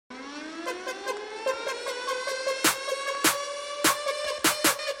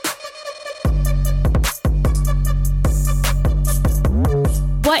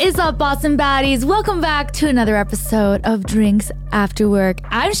is up, Boston Baddies? Welcome back to another episode of Drinks After Work.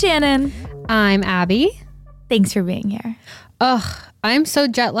 I'm Shannon. I'm Abby. Thanks for being here. Ugh, I'm so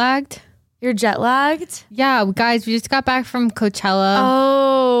jet lagged. You're jet lagged? Yeah, guys, we just got back from Coachella.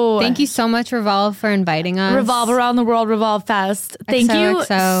 Oh. Thank you so much, Revolve, for inviting us. Revolve Around the World Revolve Fest. Thank you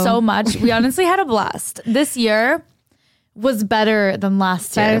so much. We honestly had a blast. This year was better than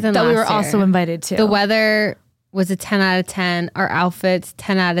last year. We were also invited to. The weather was a 10 out of 10. Our outfits,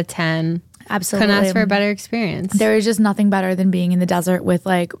 10 out of 10. Absolutely. Couldn't ask for a better experience. There is just nothing better than being in the desert with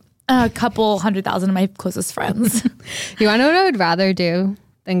like a couple 100,000 of my closest friends. You want to know what I would rather do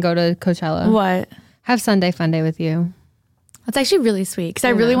than go to Coachella? What? Have Sunday Fun Day with you. That's actually really sweet because I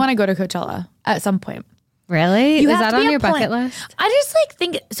really want to go to Coachella at some point. Really? Is that on your bucket list? I just like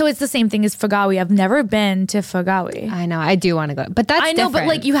think so. It's the same thing as Fagawi. I've never been to Fagawi. I know. I do want to go, but that's different. But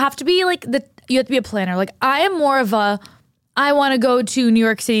like you have to be like you have to be a planner. Like I am more of a I want to go to New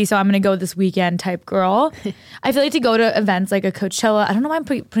York City, so I'm going to go this weekend type girl. I feel like to go to events like a Coachella. I don't know why I'm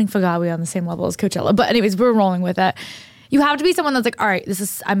putting Fagawi on the same level as Coachella, but anyways, we're rolling with it. You have to be someone that's like, all right,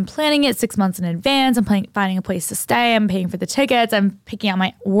 I'm planning it 6 months in advance. I'm finding a place to stay. I'm paying for the tickets. I'm picking out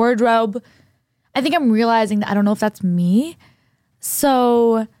my wardrobe. I think I'm realizing that I don't know if that's me.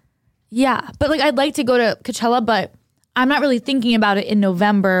 So yeah, but like I'd like to go to Coachella, but I'm not really thinking about it in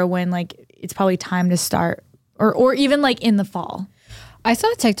November when like it's probably time to start or even like in the fall. I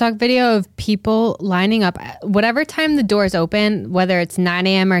saw a TikTok video of people lining up whatever time the doors open, whether it's 9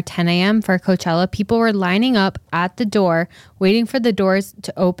 a.m. or 10 a.m. for Coachella. People were lining up at the door, waiting for the doors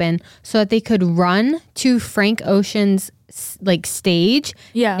to open so that they could run to Frank Ocean's like stage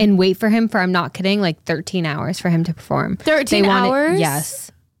and wait for him for, I'm not kidding, like 13 hours for him to perform. 13 hours?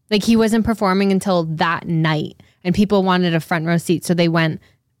 Yes. Like he wasn't performing until that night and people wanted a front row seat. So they went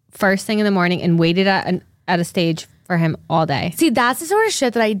first thing in the morning and waited at a stage for him all day. See, that's the sort of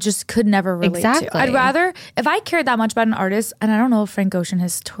shit that I just could never relate to. I'd rather, if I cared that much about an artist, and I don't know if Frank Ocean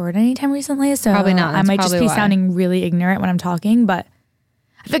has toured anytime recently, so probably not. I might just be sounding really ignorant when I'm talking, but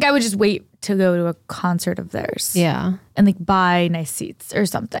I think I would just wait to go to a concert of theirs. Yeah. And like buy nice seats or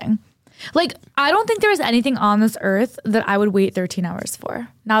something. Like, I don't think there is anything on this earth that I would wait 13 hours for,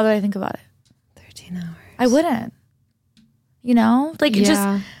 now that I think about it. 13 hours. I wouldn't. You know? Like, it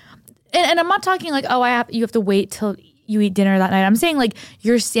just... And I'm not talking like, you have to wait till you eat dinner that night. I'm saying like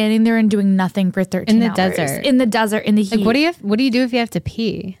you're standing there and doing nothing for 13 hours. In the desert. In the desert, in the heat. Like what do you do if you have to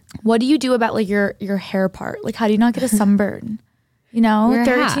pee? What do you do about like your hair part? Like how do you not get a sunburn? You know?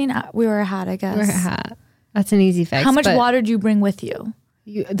 We wear a hat, I guess. Wear a hat. That's an easy fix. How much water do you bring with you?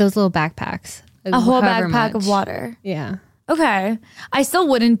 Those little backpacks. A whole backpack of water. Yeah. Okay. I still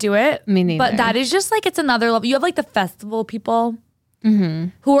wouldn't do it. Me neither. But that is just like, it's another level. You have like the festival people. Mm-hmm.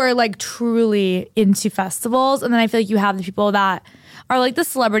 Who are like truly into festivals, and then I feel like you have the people that are like the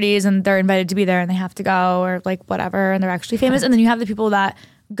celebrities and they're invited to be there and they have to go or like whatever and they're actually famous, and then you have the people that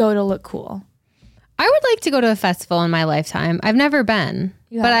go to look cool. I would like to go to a festival in my lifetime. I've never been,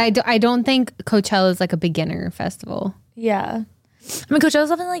 but I don't think Coachella is like a beginner festival. Yeah, I mean Coachella is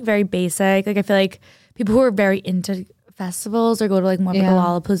something like very basic. Like I feel like people who are very into festivals or go to like more of like a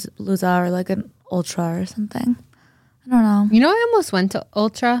Lollapalooza or like an Ultra or something. I don't know. You know, I almost went to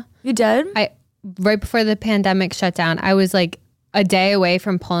Ultra. You did? Right before the pandemic shut down, I was like a day away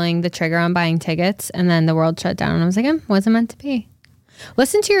from pulling the trigger on buying tickets, and then the world shut down, and I was like, it wasn't meant to be.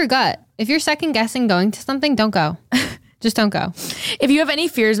 Listen to your gut. If you're second guessing going to something, don't go. Just don't go. If you have any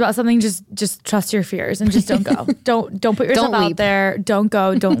fears about something, just trust your fears and just don't go. Don't put yourself out there. Don't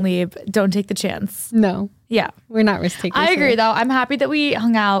go. Don't leave. Don't take the chance. No. Yeah. We're not risk takers. I agree though. I'm happy that we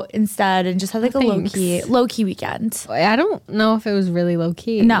hung out instead and just had like a low key weekend. I don't know if it was really low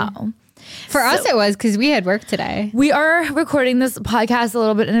key. No. For us it was because we had work today. We are recording this podcast a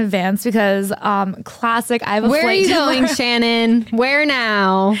little bit in advance because classic. I have a flight. Where are you going, Shannon? Where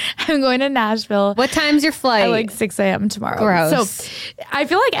now? I'm going to Nashville. What time's your flight? At like 6 a.m. tomorrow. Gross. So I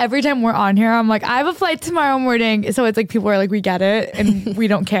feel like every time we're on here, I'm like, I have a flight tomorrow morning. So it's like people are like, we get it and we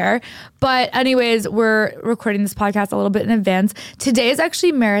don't care. But anyways, we're recording this podcast a little bit in advance. Today is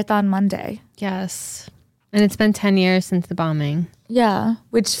actually Marathon Monday. Yes. And it's been 10 years since the bombing. Yeah,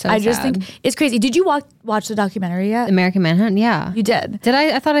 which so I just think is crazy. Did you watch the documentary yet? American Manhunt? Yeah. You did? Did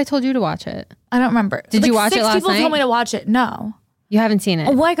I? I thought I told you to watch it. I don't remember. Did you watch it last night? 6 people told me to watch it. No. You haven't seen it?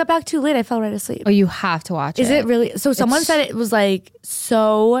 Oh, well, I got back too late. I fell right asleep. Oh, you have to watch it. Is it really? So someone said it was like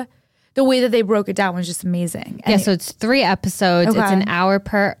so... The way that they broke it down was just amazing. Yeah, so it's 3 episodes. Okay. It's an hour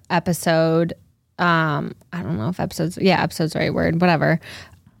per episode. I don't know if episodes... Yeah, episode's the right word. Whatever.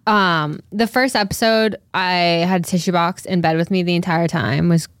 The first episode, I had a tissue box in bed with me the entire time,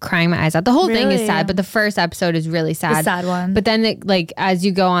 was crying my eyes out. The whole thing is Really? sad, but the first episode is really sad. The sad one. But then as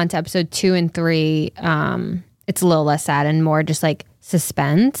you go on to episode 2 and 3, it's a little less sad and more just like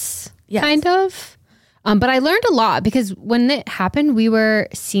suspense, Yes. kind of. But I learned a lot because when it happened, we were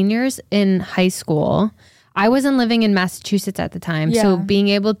seniors in high school. I wasn't living in Massachusetts at the time. So Yeah. being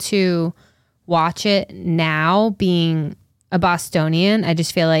able to watch it now, being a Bostonian, I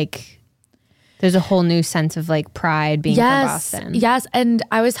just feel like there's a whole new sense of like pride being from Boston. Yes. And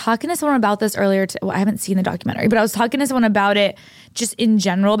I was talking to someone about this earlier. I haven't seen the documentary, but I was talking to someone about it just in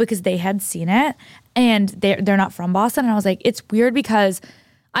general because they had seen it and they're not from Boston. And I was like, it's weird because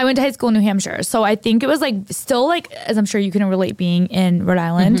I went to high school in New Hampshire. So I think it was like still like, as I'm sure you can relate being in Rhode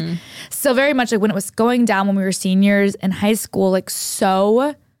Island. So very much like when it was going down when we were seniors in high school, like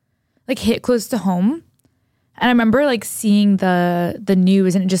so like hit close to home. And I remember like seeing the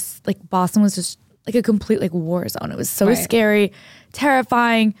news and it just like Boston was just like a complete like war zone. It was so scary,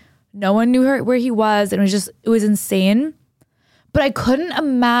 terrifying. No one knew where he was. And it was insane. But I couldn't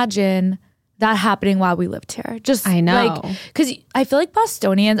imagine that happening while we lived here. Just I know. like, because I feel like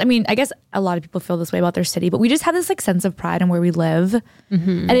Bostonians, I mean, I guess a lot of people feel this way about their city, but we just have this like sense of pride in where we live.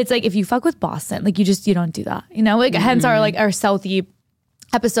 And it's like, if you fuck with Boston, like you don't do that, you know, like hence our Southie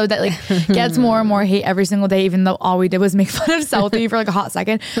episode that like gets more and more hate every single day, even though all we did was make fun of Southie for like a hot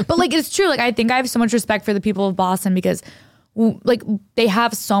second. But like, it's true. Like, I think I have so much respect for the people of Boston because like they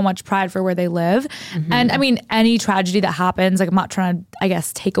have so much pride for where they live. And I mean, any tragedy that happens, like I'm not trying to, I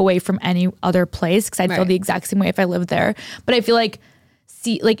guess, take away from any other place because I'd feel the exact same way if I lived there. But I feel like,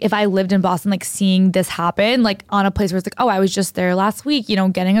 if I lived in Boston, like seeing this happen, like on a place where it's like, oh, I was just there last week, you know,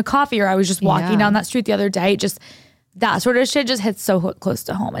 getting a coffee, or I was just walking down that street the other day, just that sort of shit just hits so close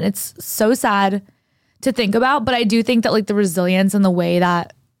to home. And it's so sad to think about. But I do think that like the resilience and the way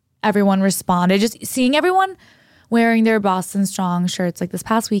that everyone responded, just seeing everyone wearing their Boston Strong shirts like this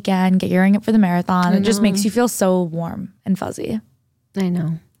past weekend, gearing up for the marathon, it just makes you feel so warm and fuzzy. I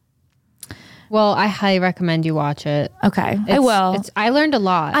know. Well, I highly recommend you watch it. Okay, I will. I learned a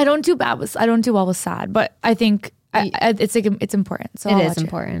lot. I don't do well with sad, but I think it's like it's important. So It is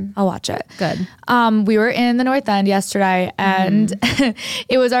important. I'll watch it. Good. We were in the North End yesterday, and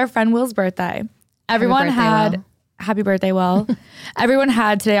it was our friend Will's birthday. Everyone birthday, had Will. happy birthday, Will. Everyone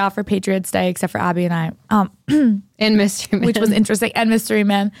had today off for Patriots Day except for Abby and I. And Mystery Man. Which was interesting, and Mystery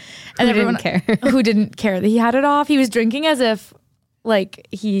Man, and Who didn't care. who didn't care that he had it off. He was drinking as if like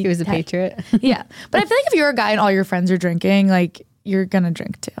he was a patriot. Yeah, but I feel like if you're a guy and all your friends are drinking, like you're gonna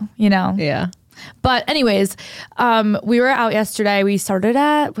drink too, you know? Yeah. But anyways, we were out yesterday. We started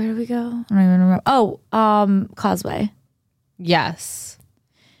at, where did we go? I don't even remember. Oh, Causeway. Yes.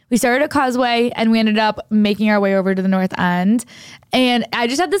 We started at Causeway and we ended up making our way over to the North End. And I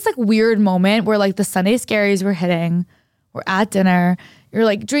just had this like weird moment where like the Sunday scaries were hitting. We're at dinner. You're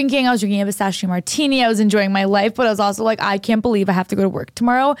like drinking. I was drinking a pistachio martini. I was enjoying my life, but I was also like, I can't believe I have to go to work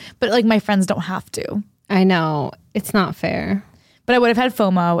tomorrow. But like my friends don't have to. I know. It's not fair. But I would have had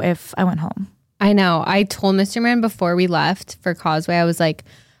FOMO if I went home. I know. I told Mr. Man before we left for Causeway, I was like,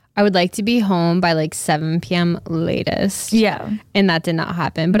 I would like to be home by like 7 p.m. latest. Yeah. And that did not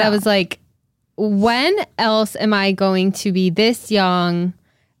happen. But I was like, when else am I going to be this young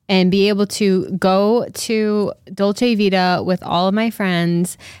and be able to go to Dolce Vita with all of my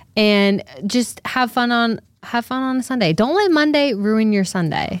friends and just have fun on a Sunday? Don't let Monday ruin your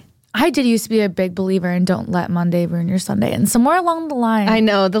Sunday. I did used to be a big believer in don't let Monday ruin your Sunday. And somewhere along the line, I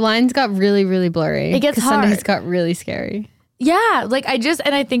know the lines got really, really blurry. It gets 'cause hard. Sundays got really scary. yeah, like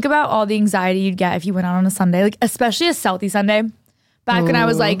I think about all the anxiety you'd get if you went out on a Sunday, like especially a Southie Sunday. Back when I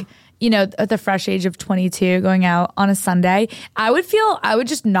was like, you know, at the fresh age of 22, going out on a Sunday, I would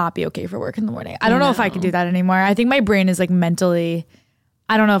just not be okay for work in the morning. I don't know if I could do that anymore. I think my brain is like mentally,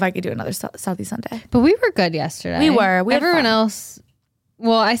 I don't know if I could do another Southie Sunday. But we were good yesterday. We were. We had everyone fun. else.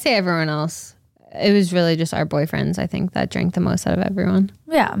 Well, I say everyone else. It was really just our boyfriends, I think, that drank the most out of everyone.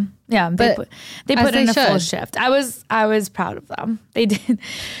 Yeah. Yeah. But they as put in they a full should. shift. I was proud of them. They did.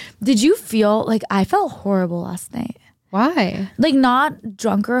 Did you feel like I felt horrible last night? Why? Like not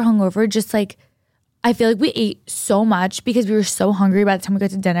drunk or hungover, just like I feel like we ate so much because we were so hungry by the time we got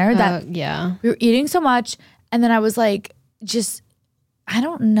to dinner that Yeah. we were eating so much. And then I was like, I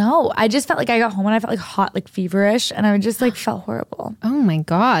don't know. I just felt like I got home and I felt like hot, like feverish, and I just like felt horrible. Oh my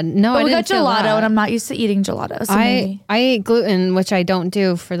God. No, But I we got didn't feel gelato, that. and I'm not used to eating gelato. So I maybe. ate gluten, which I don't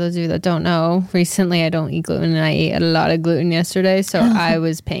do. For those of you that don't know, recently I don't eat gluten, and I ate a lot of gluten yesterday, so I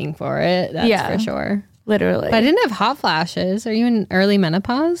was paying for it. That's for sure. Literally. But I didn't have hot flashes. Are you in early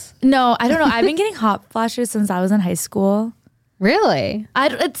menopause? No, I don't know. I've been getting hot flashes since I was in high school. Really?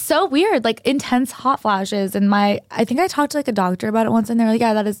 It's so weird, like intense hot flashes. And I think I talked to like a doctor about it once, and they're like,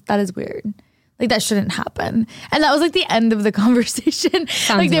 yeah, that is weird. Like that shouldn't happen. And that was like the end of the conversation.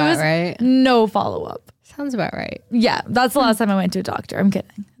 Sounds like there about was right. no follow up. Sounds about right. Yeah, that's the last time I went to a doctor. I'm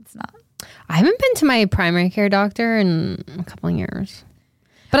kidding. It's not. I haven't been to my primary care doctor in a couple of years.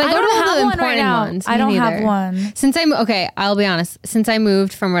 But I go to all the important ones. I don't have one. I'll be honest. Since I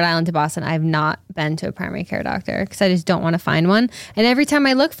moved from Rhode Island to Boston, I've not been to a primary care doctor because I just don't want to find one. And every time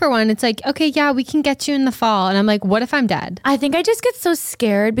I look for one, it's like, okay, yeah, we can get you in the fall. And I'm like, what if I'm dead? I think I just get so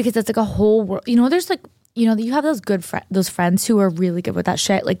scared because it's like a whole world. You know, there's like, you know, you have those those friends who are really good with that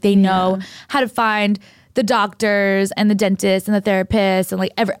shit. Like they know how to find the doctors and the dentists and the therapists and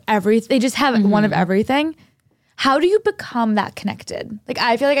like everything. They just have one of everything. How do you become that connected? Like,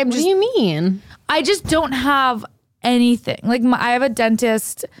 I feel like What do you mean? I just don't have anything. Like, I have a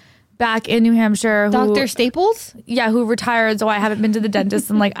dentist back in New Hampshire. Dr. Staples? Yeah, who retired. So I haven't been to the dentist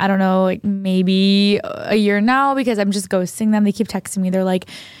in like, I don't know, like maybe a year now because I'm just ghosting them. They keep texting me. They're like,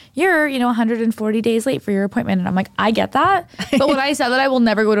 you're, 140 days late for your appointment. And I'm like, I get that. But when I said that I will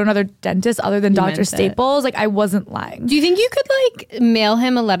never go to another dentist other than Dr. Staples, like I wasn't lying. Do you think you could like mail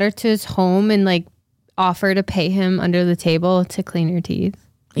him a letter to his home and like offer to pay him under the table to clean your teeth?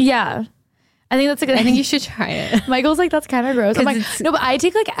 Yeah. I think that's a good I think you should try it. Michael's like, that's kind of gross. I'm like, no, but I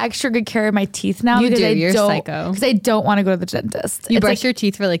take like extra good care of my teeth now. You're psycho. Because I don't want to go to the dentist. You brush your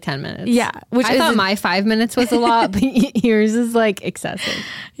teeth for like 10 minutes. Yeah. Which I thought my 5 minutes was a lot, but yours is like excessive.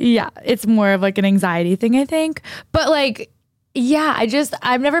 Yeah. It's more of like an anxiety thing, I think. But like, yeah,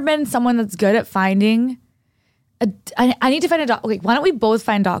 I've never been someone that's good at finding I need to find a doctor. Okay, why don't we both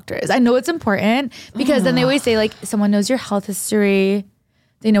find doctors? I know it's important because then they always say like someone knows your health history.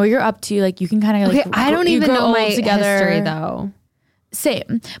 They know what you're up to. Like you can kind of like. Okay, I don't even know my history though.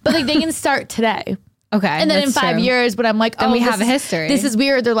 Same, but like they can start today. Okay, and then in 5 years, but I'm like, we have a history. This is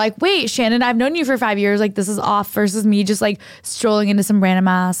weird. They're like, wait, Shannon, I've known you for 5 years. Like this is off versus me just like strolling into some random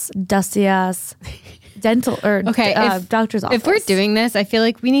ass, dusty ass dental or doctor's office. If we're doing this, I feel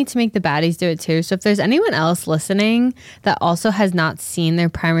like we need to make the baddies do it too. So if there's anyone else listening that also has not seen their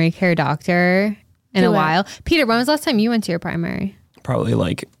primary care doctor in a while, Peter, when was the last time you went to your primary? Probably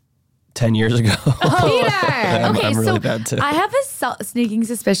like 10 years ago. Peter! I'm really so bad too. I have a sneaking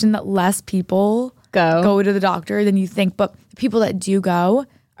suspicion that less people go to the doctor than you think, but the people that do go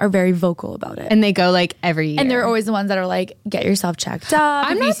are very vocal about it. And they go like every year. And they're always the ones that are like, get yourself checked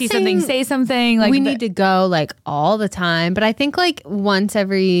up. If you see something, say something. Like we need to go like all the time. But I think like once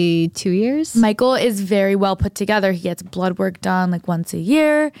every 2 years. Michael is very well put together. He gets blood work done like once a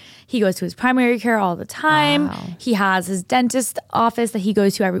year. He goes to his primary care all the time. Wow. He has his dentist office that he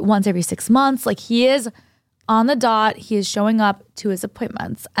goes to once every 6 months. Like he is on the dot. He is showing up to his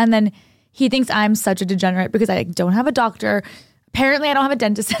appointments. And then he thinks I'm such a degenerate because I don't have a doctor. Apparently, I don't have a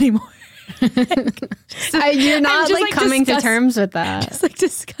dentist anymore. You're not like coming to terms with that. Just like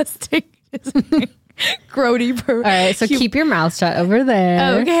disgusting. Grody. All right, so keep your mouth shut over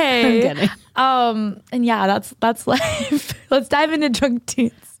there. Okay. I'm kidding. And yeah, that's life. Let's dive into drunk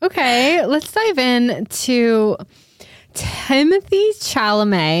teens. Okay, let's dive into Timothy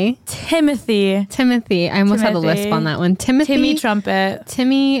Chalamet. Timothy. I almost had a lisp on that one. Timmy Trumpet.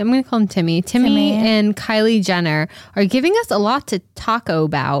 Timmy, I'm going to call him Timmy. Timmy and Kylie Jenner are giving us a lot to taco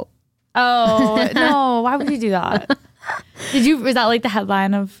about. Oh, no. Why would you do that? Was that like the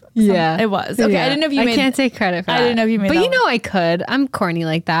headline of? Yeah. It was. Okay, yeah. I didn't know if you made. I can't take credit for that. I didn't know if you made but that. But you know I could. I'm corny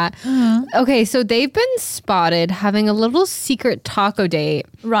like that. Okay, so they've been spotted having a little secret taco date.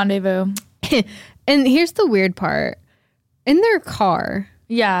 Rendezvous. And here's the weird part. In their car.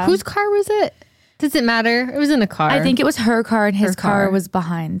 Yeah. Whose car was it? Does it matter? It was in a car. I think it was her car and his car was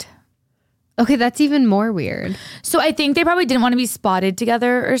behind. Okay, that's even more weird. So I think they probably didn't want to be spotted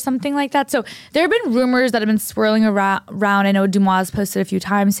together or something like that. So there have been rumors that have been swirling around. I know Dumas posted a few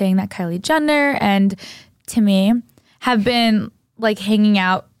times saying that Kylie Jenner and Timmy have been like hanging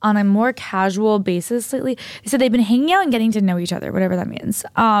out on a more casual basis lately. So they've been hanging out and getting to know each other, whatever that means.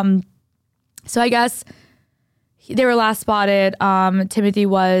 So I guess they were last spotted. Timothy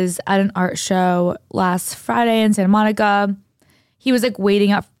was at an art show last Friday in Santa Monica. He was like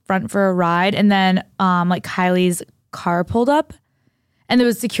waiting up front for a ride, and then like Kylie's car pulled up, and there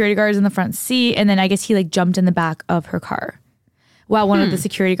was security guards in the front seat, and then I guess he like jumped in the back of her car while one of the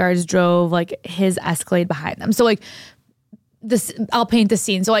security guards drove like his Escalade behind them. So like this, I'll paint the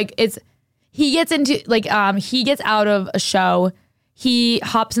scene. So like he gets out of a show. He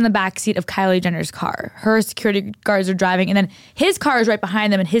hops in the backseat of Kylie Jenner's car. Her security guards are driving, and then his car is right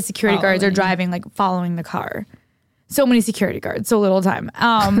behind them, and his security guards are driving, like following the car. So many security guards, so little time.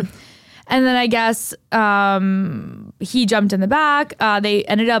 And then I guess he jumped in the back. They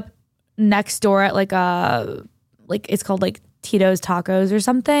ended up next door at like it's called like Tito's Tacos or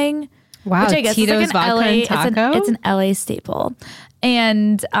something. Wow, Which I guess Tito's is like an vodka LA, and taco? It's an LA staple.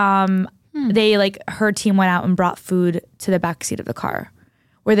 And they like her team went out and brought food to the back seat of the car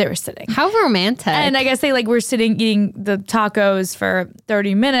where they were sitting. How romantic. And I guess they like were sitting eating the tacos for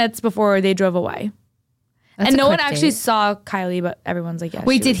 30 minutes before they drove away. That's and a no one quick actually date. saw Kylie, but everyone's like, yeah.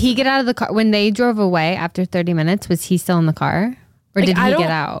 Wait, she did was- he get out of the car when they drove away after 30 minutes? Was he still in the car? Or like, did I he don't-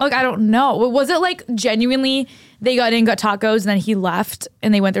 get out? Like, I don't know. Was it like genuinely they got in, got tacos, and then he left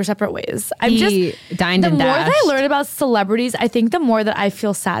and they went their separate ways? I'm He dined the and more that dashed. I learn about celebrities, I think the more that I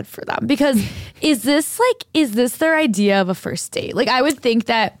feel sad for them because is this their idea of a first date? Like I would think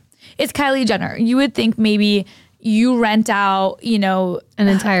that it's Kylie Jenner. You would think maybe you rent out, An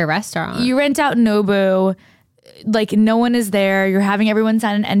entire restaurant. you rent out Nobu, like no one is there. You're having everyone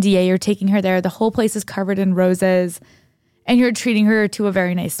sign an NDA. You're taking her there. The whole place is covered in roses, and you're treating her to a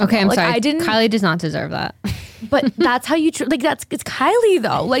very nice meal. Okay, I'm like, sorry. I didn't. Kylie does not deserve that. But that's how you it's Kylie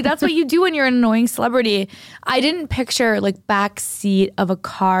though. Like that's what you do when you're an annoying celebrity. I didn't picture like back seat of a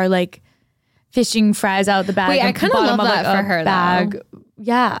car like fishing fries out the bag. Wait, I the kinda bottom love of, that like, for a her, though. bag.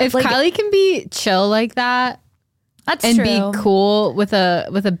 Yeah, If like, Kylie can be chill like that that's and true. be cool with a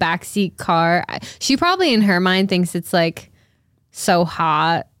backseat car, she probably in her mind thinks it's like so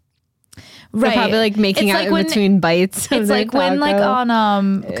hot. They're Right. probably like making It's out like in when- between bites. of It's their like when like taco.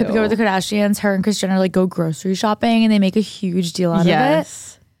 on Could Be Good with the Kardashians, her and Kris Jenner like go grocery shopping and they make a huge deal out of it.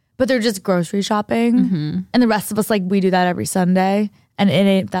 Yes. But they're just grocery shopping. And the rest of us like we do that every Sunday and it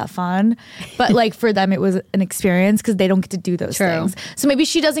ain't that fun. But like for them it was an experience because they don't get to do those True. things. So maybe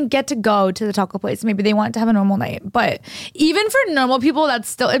she doesn't get to go to the taco place. Maybe they want to have a normal night. But even for normal people, that's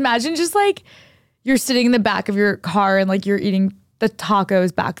still imagine just like you're sitting in the back of your car and like you're eating the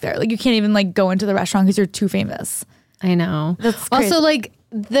tacos back there. Like you can't even like go into the restaurant because you're too famous. I know. That's crazy. also like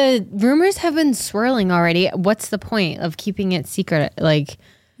the rumors have been swirling already. What's the point of keeping it secret? Like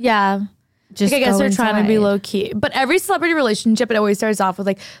Yeah. just Like, I guess go they're trying to be inside. low key. But every celebrity relationship, it always starts off with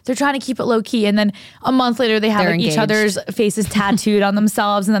like, they're trying to keep it low key. And then a month later, they have They're like, each engaged. other's faces tattooed on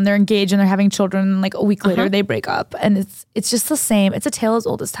themselves. And then they're engaged and they're having children. And like a week later, they break up. And it's just the same. It's a tale as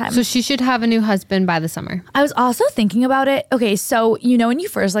old as time. So she should have a new husband by the summer. I was also thinking about it. Okay, so you know when you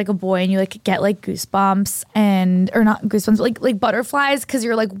first like a boy and you like get like goosebumps or not goosebumps, but like butterflies because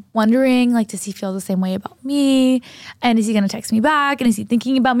you're like wondering like does he feel the same way about me and is he gonna text me back and is he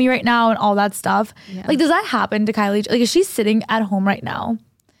thinking about me right now and all that stuff. Like does that happen to Kylie? Like is she sitting at home right now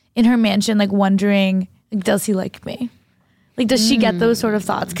in her mansion like wondering like, does he like me? Like does she get those sort of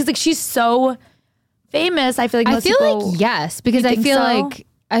thoughts? Because like she's so famous. I feel like I most feel people, like yes, because You I think feel so?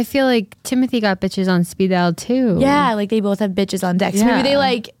 like Timothy got bitches on speed dial too. yeah, like they both have bitches on deck. So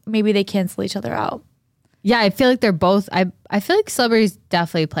Yeah. maybe they cancel each other out. Yeah, I feel like they're both I feel like celebrities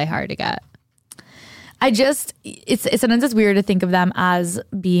definitely play hard to get. It's sometimes it's weird to think of them as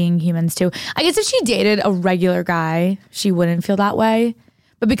being humans too. I guess if she dated a regular guy, she wouldn't feel that way.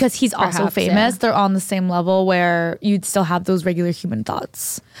 But because he's also Perhaps, famous, yeah. they're on the same level where you'd still have those regular human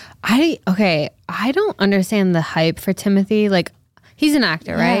thoughts. I don't understand the hype for Timothy. Like he's an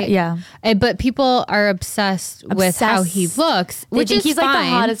actor, right? yeah. But people are obsessed with how he Obsessed. looks, They which think is he's like the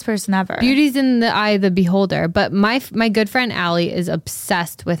fine. hottest person ever. Beauty's in the eye of the beholder. But my good friend Allie is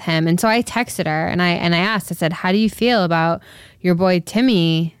obsessed with him, and so I texted her and I asked. I said, "How do you feel about your boy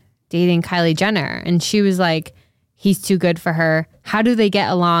Timmy dating Kylie Jenner?" And she was like, "He's too good for her. How do they get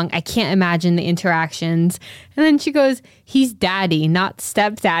along? I can't imagine the interactions." And then she goes, "He's daddy, not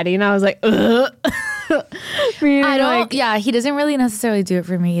stepdaddy." And I was like, ugh. Meaning, I don't. like, Yeah, he doesn't really necessarily do it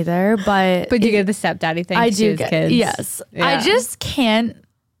for me either. But but you get the stepdaddy thing. I 'cause she do has get. kids. Yes, Yeah. I just can't.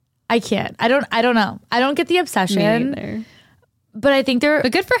 I can't. I don't know. I don't get the Me obsession. neither. But I think they're.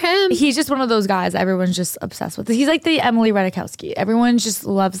 But good for him. He's just one of those guys everyone's just obsessed with. He's like the Emily Ratajkowski. Everyone just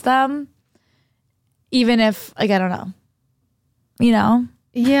loves them, even if like I don't know. You know,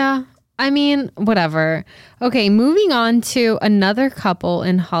 Yeah. I mean, whatever. Okay, moving on to another couple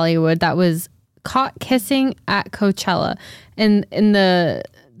in Hollywood that was caught kissing at Coachella. And the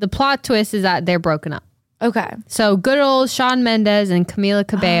plot twist is that they're broken up. okay. So good old Shawn Mendes and Camila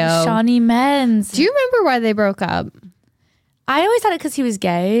Cabello. Shawnee Menz. Do you remember why they broke up? I always thought it because he was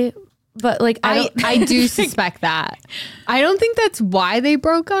gay, but like I do suspect that. I don't think that's why they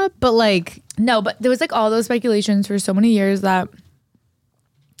broke up, but like no, but there was like all those speculations for so many years that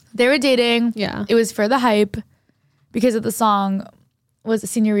they were dating. Yeah. It was for the hype because of the song was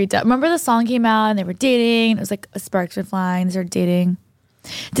Senorita. Remember the song came out and they were dating. And it was like a sparks were flying. They started dating.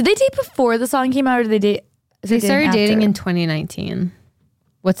 Did they date before the song came out or did they date? they started dating after? in 2019.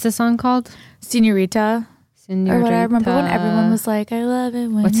 What's the song called? Senorita. Or what I remember when everyone was like, I love it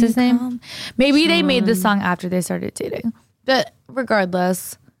when What's you his name? come. Maybe they made the song after they started dating. But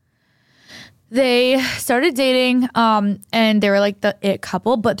regardless, they started dating and they were like the it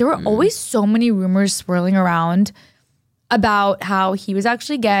couple. But there were always so many rumors swirling around about how he was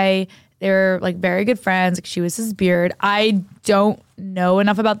actually gay. They were like very good friends. Like she was his beard. I don't know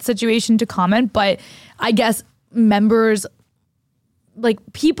enough about the situation to comment, but I guess members, like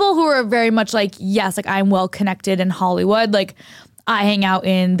people who are very much like, yes, like I'm well connected in Hollywood. Like I hang out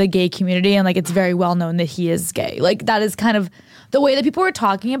in the gay community and like it's very well known that he is gay. Like that is kind of the way that people were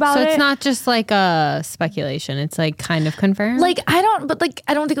talking about it. So it's not just like a speculation. It's like kind of confirmed. Like I don't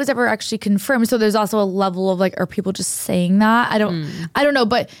think it was ever actually confirmed. So there's also a level of like, are people just saying that? I don't know.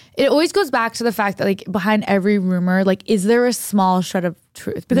 But it always goes back to the fact that like behind every rumor, like is there a small shred of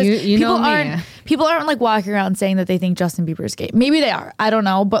truth? Because you people aren't like walking around saying that they think Justin Bieber is gay. Maybe they are. I don't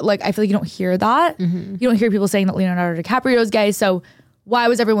know. But like I feel like you don't hear that. You don't hear people saying that Leonardo DiCaprio is gay. So why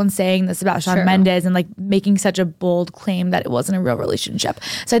was everyone saying this about Shawn Mendes and like making such a bold claim that it wasn't a real relationship?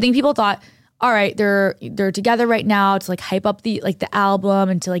 So I think people thought, all right, they're together right now to like hype up the album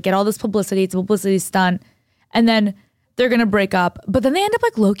and to like get all this publicity. It's a publicity stunt, and then they're gonna break up. But then they end up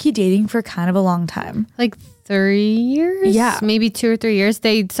like low key dating for kind of a long time, like 3 years, Yeah. maybe 2 or 3 years.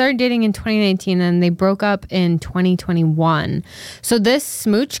 They started dating in 2019 and they broke up in 2021. So this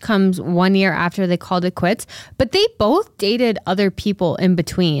smooch comes 1 year after they called it quits. But they both dated other people in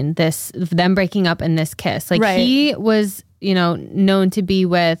between them breaking up and this kiss. Like he was, known to be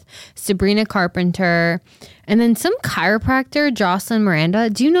with Sabrina Carpenter and then some chiropractor, Jocelyn Miranda.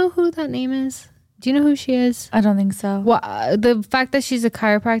 Do you know who that name is? Do you know who she is? I don't think so. Well, the fact that she's a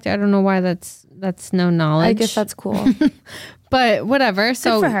chiropractor, I don't know why that's no knowledge. I guess that's cool. But whatever.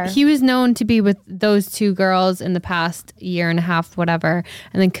 So for her. he was known to be with those two girls in the past year and a half, whatever.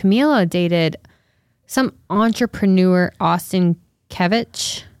 And then Camila dated some entrepreneur, Austin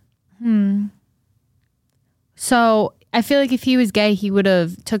Kevich. So I feel like if he was gay, he would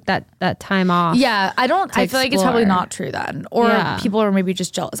have took that time off. Yeah, I feel like it's probably explore. not true then. Or people are maybe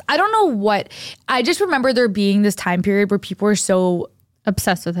just jealous. I don't know what. I just remember there being this time period where people were so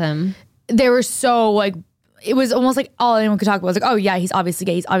Obsessed with him. they were so like, it was almost like all anyone could talk about was like, oh yeah, he's obviously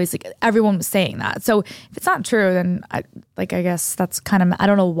gay. He's obviously gay. Everyone was saying that. So if it's not true, then I guess that's kind of, I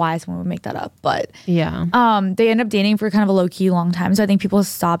don't know why someone would make that up, but Yeah. they end up dating for kind of a low key long time. So I think people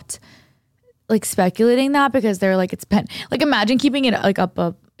stopped like speculating that because they're like, it's been like, imagine keeping it like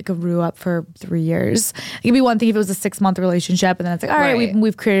a roux up for 3 years. It'd be one thing if it was a 6-month relationship and then it's like, all right,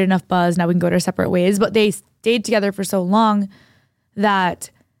 we've created enough buzz. Now we can go our separate ways. But they stayed together for so long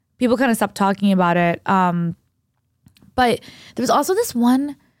that people kind of stopped talking about it. But there was also this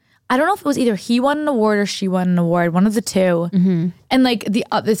one, I don't know if it was either he won an award or she won an award, one of the two. And like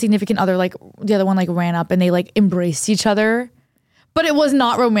the significant other, like the other one like ran up and they like embraced each other. But it was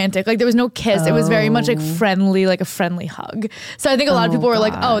not romantic. Like there was no kiss. It was very much like friendly, like a friendly hug. So I think a lot of people were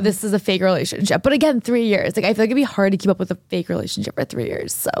like, oh, this is a fake relationship. But again, 3 years. Like I feel like it'd be hard to keep up with a fake relationship for 3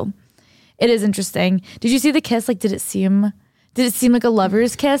 years. So it is interesting. Did you see the kiss? Like did it seem like a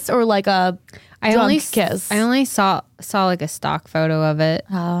lover's kiss or like a drunk kiss? I only saw like a stock photo of it.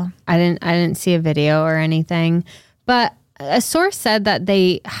 I didn't see a video or anything. But a source said that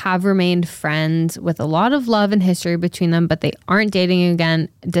they have remained friends with a lot of love and history between them, but they aren't dating again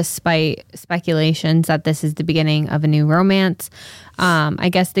despite speculations that this is the beginning of a new romance. I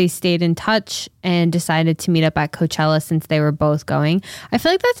guess they stayed in touch and decided to meet up at Coachella since they were both going. I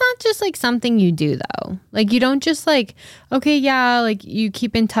feel like that's not just like something you do though. Like you don't just like, okay, yeah, like you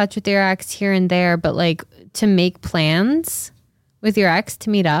keep in touch with your ex here and there, but like to make plans with your ex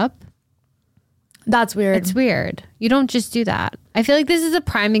to meet up. That's weird. It's weird. You don't just do that. I feel like this is a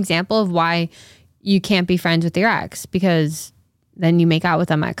prime example of why you can't be friends with your ex because then you make out with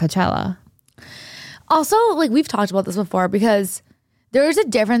them at Coachella. Also, like we've talked about this before because there's a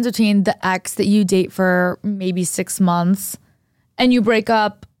difference between the ex that you date for maybe 6 months and you break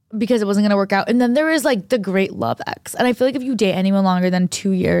up because it wasn't going to work out. And then there is like the great love ex. And I feel like if you date anyone longer than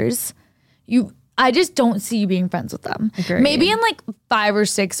 2 years, I just don't see you being friends with them. Agreed. Maybe in like 5 or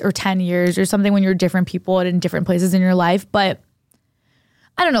 6 or 10 years or something when you're different people and in different places in your life. But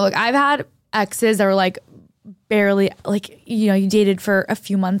I don't know. Like I've had exes that were like barely like, you dated for a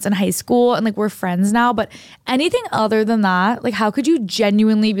few months in high school and like we're friends now. But anything other than that, like how could you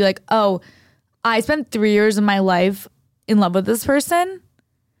genuinely be like, oh, I spent 3 years of my life in love with this person.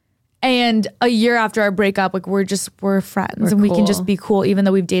 And a year after our breakup, like we're friends and we can just be cool, even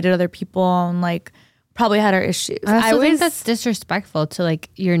though we've dated other people and like probably had our issues. I always think that's disrespectful to like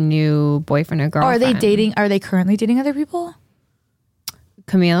your new boyfriend or girlfriend. Are they currently dating other people?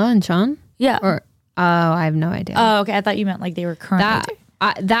 Camila and Sean? Yeah. Or I have no idea. Oh, okay. I thought you meant like they were currently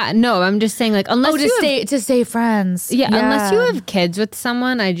No, I'm just saying like unless to stay friends. Unless you have kids with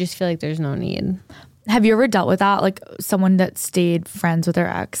someone, I just feel like there's no need. Have you ever dealt with that? Like someone that stayed friends with their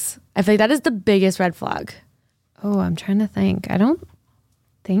ex? I feel like that is the biggest red flag. Oh, I'm trying to think. I don't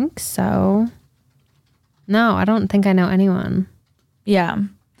think so. No, I don't think I know anyone. Yeah.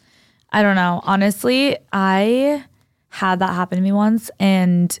 I don't know. Honestly, I had that happen to me once,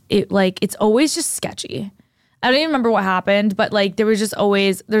 and it's always just sketchy. I don't even remember what happened, but like there's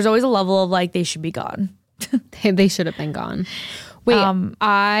always a level of like they should be gone. They should have been gone. Wait,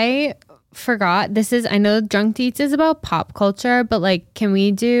 I forgot. I know Drunk Deets is about pop culture, but like, can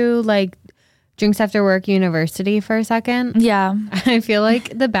we do like Drinks After Work University for a second? Yeah. I feel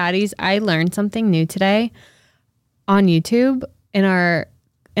like the baddies, I learned something new today on YouTube in our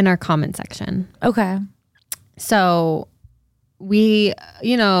comment section. Okay. So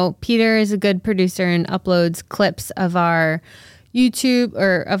Peter is a good producer and uploads clips of our YouTube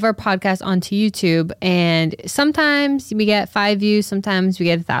or of our podcast onto YouTube. And sometimes we get 5 views, sometimes we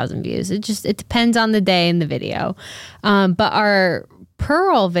get 1,000 views. It depends on the day and the video. But our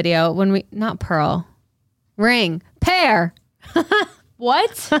Pearl video, Pear.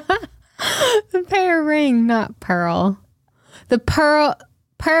 What? The pear ring, not pearl. The pearl.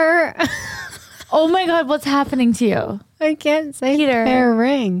 Oh my God, what's happening to you? I can't say Peter. Pear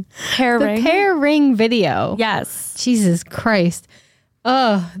ring. The pear ring video. Yes. Jesus Christ.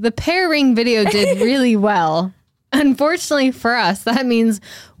 The pear ring video did really well. Unfortunately for us, that means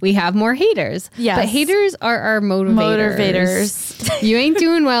we have more haters. Yes. But haters are our motivators. You ain't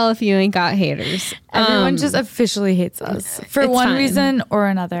doing well if you ain't got haters. Everyone just officially hates us for one fine. reason or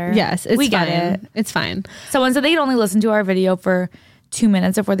another. Yes, we get fine. it. It's fine. Someone said they could only listen to our video for 2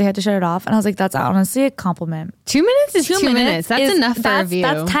 minutes before they had to shut it off. And I was like, that's honestly a compliment. 2 minutes is 2 minutes. That's enough for a view.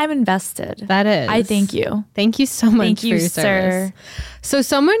 That's time invested. That is. I thank you. Thank you so much Thank for you, your service. sir. So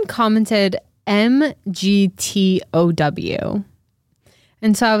someone commented MGTOW.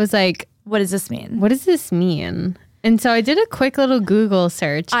 And so I was like, What does this mean? what does this mean? And so I did a quick little Google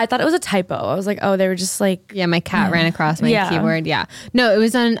search. I thought it was a typo. I was like, oh, they were just like, Yeah, my cat ran across my keyboard. Yeah. No, it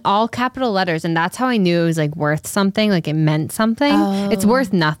was in all capital letters. And that's how I knew it was like worth something. Like it meant something. It's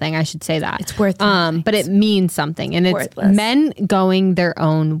worth nothing. I should say that. It's worth nothing. But it means something. And it's Worthless. men going their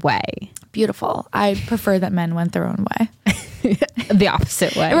own way. beautiful. I prefer that men went their own way. The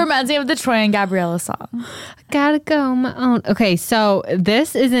opposite way. It reminds me of the Troy and Gabriella song. Gotta go my own. Okay, so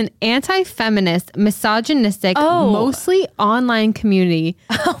this is an anti-feminist, misogynistic, mostly online community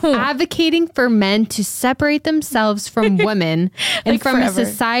advocating for men to separate themselves from women and Like from forever. a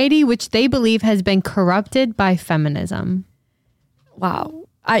society which they believe has been corrupted by feminism. Wow.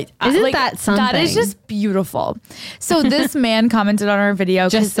 Isn't that something? That is just beautiful. So this man commented on our video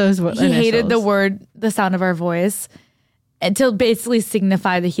Just those he hated initials. the sound of our voice, and to basically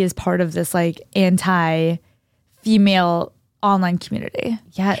signify that he is part of this like anti-female online community.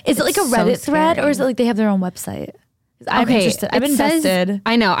 Yeah, Is it like a it's so Reddit thread, or scary. is it like they have their own website? I'm interested. I'm it says- invested.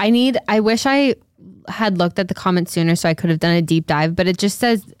 I know. I wish I had looked at the comments sooner so I could have done a deep dive, but it just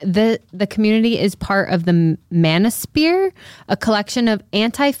says the community is part of the Manosphere, a collection of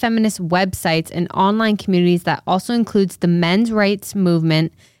anti-feminist websites and online communities that also includes the men's rights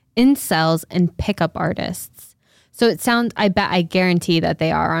movement, incels, and pickup artists. So it sounds, I guarantee that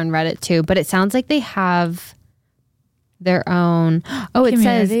they are on Reddit too, but it sounds like they have their own. Oh, it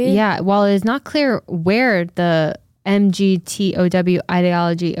says, Community? yeah, while it is not clear where the MGTOW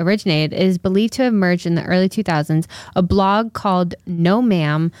ideology originated, it is believed to have emerged in the early 2000s. A blog called No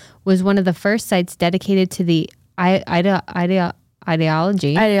Ma'am was one of the first sites dedicated to the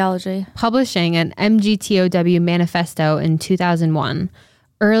ideology, publishing an MGTOW manifesto in 2001.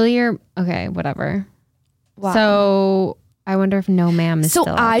 Earlier, okay, whatever. Wow. So I wonder if No Ma'am is So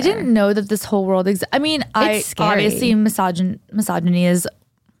still out I there. didn't know that this whole world exists. I mean, It's scary. obviously misogyny is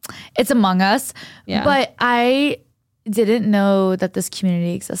it's among us. Yeah. But I didn't know that this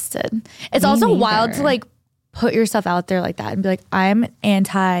community existed. It's Me also wild neither. to like put yourself out there like that and be like, I'm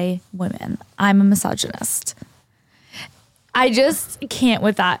anti-women. I'm a misogynist. I just can't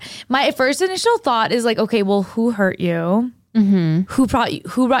with that. My first initial thought is like, okay, well, who hurt you? Mm-hmm. Who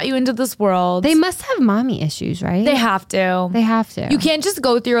brought you into this world? They must have mommy issues, right? They have to. They have to. You can't just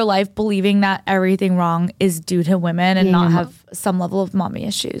go through your life believing that everything wrong is due to women and not have some level of mommy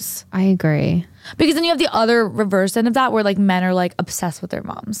issues. I agree. Because then you have the other reverse end of that where like men are like obsessed with their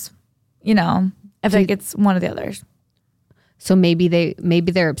moms. You know, I feel like it's one of the others. So maybe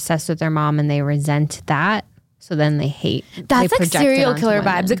they're obsessed with their mom and they resent that. So then they hate. That's they like project it serial onto killer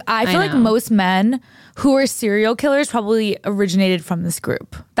women. vibes. Like I feel like know. most men who are serial killers probably originated from this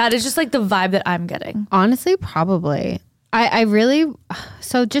group. That is just like the vibe that I'm getting. Honestly, probably. I really,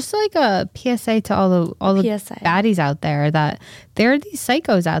 so just like a PSA to all the PSA. baddies out there, that there are these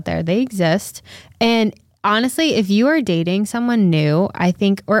psychos out there. They exist. And honestly, if you are dating someone new, I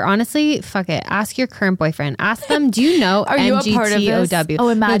think, or honestly, fuck it, ask your current boyfriend. Ask them, do you know Are you a part of this? MGTOW? Oh,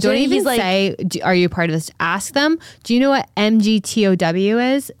 imagine No, don't even he's like- say, are you a part of this? Ask them, do you know what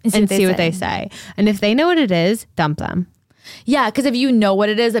MGTOW is? And see what they say. And if they know what it is, dump them. Yeah, because if you know what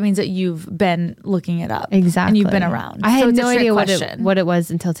it is, that means that you've been looking it up. Exactly. And you've been around. I So had it's a no trick idea question. what it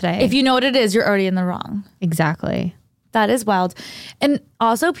was until today. If you know what it is, you're already in the wrong. Exactly. That is wild. And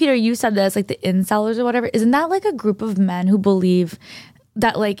also, Peter, you said this, like the incels or whatever. Isn't that like a group of men who believe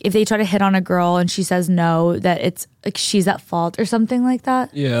that like if they try to hit on a girl and she says no, that it's like she's at fault or something like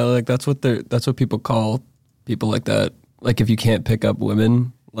that? Yeah, like that's what people call people like that. Like if you can't pick up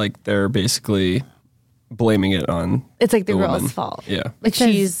women, like they're basically blaming it on It's like the girl's woman. fault. Yeah. Like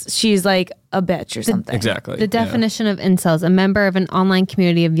she's like a bitch or something. Exactly. The definition of incels, a member of an online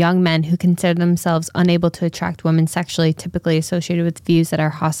community of young men who consider themselves unable to attract women sexually, typically associated with views that are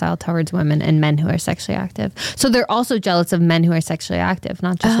hostile towards women and men who are sexually active. So they're also jealous of men who are sexually active,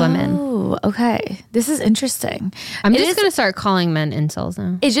 not just women. Oh, okay. This is interesting. I'm It just is- going to start calling men incels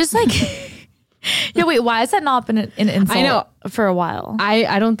now. It's just like, yeah, wait, why has that not been an insult I know. for a while?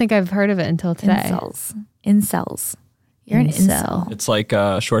 I don't think I've heard of it until today. Incels. You're an incel. It's like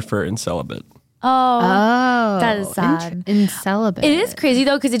short for incelibate. Oh, That is sad. Incelibate. It is crazy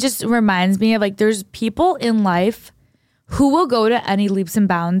though, because it just reminds me of like there's people in life who will go to any leaps and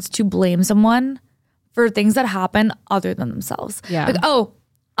bounds to blame someone for things that happen other than themselves. Yeah. Like, oh,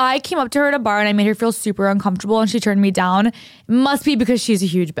 I came up to her at a bar and I made her feel super uncomfortable and she turned me down. It must be because she's a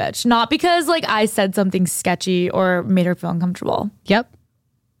huge bitch, not because like I said something sketchy or made her feel uncomfortable. Yep.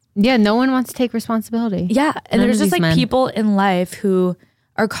 Yeah, no one wants to take responsibility. Yeah. And None there's of just these like men. people in life who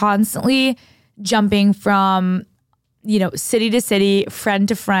are constantly jumping from, you know, city to city, friend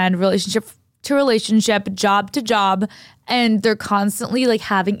to friend, relationship to relationship, job to job. And they're constantly like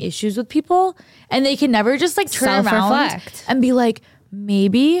having issues with people. And they can never just like turn around Self-reflect. and be like,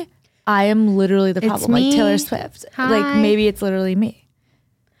 maybe I am literally the It's problem. me. Like Taylor Swift. Hi. Like maybe it's literally me.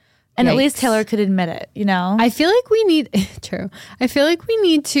 And at least Yikes. Taylor could admit it, you know? I feel like we need true. I feel like we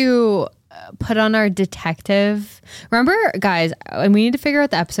need to put on our detective. Remember, guys, and we need to figure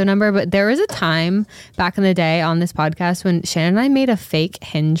out the episode number, but there was a time back in the day on this podcast when Shannon and I made a fake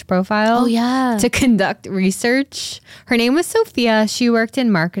Hinge profile. Oh, yeah. To conduct research. Her name was Sophia. She worked in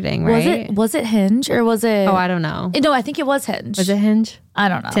marketing, right? Was it Hinge or was it? Oh, I don't know. No, I think it was Hinge. Was it Hinge? I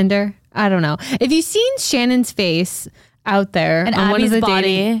don't know. Tinder? I don't know. If you've seen Shannon's face out there And on one of Abby's the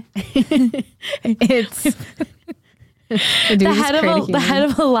body. dating, it's The head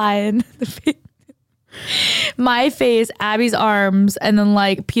of a lion. My face, Abby's arms, and then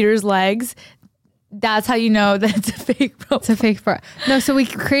like Peter's legs. That's how you know that it's a fake profile. It's a fake profile. No, so we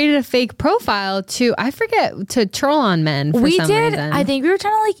created a fake profile to troll on men. For We some did. reason. I think we were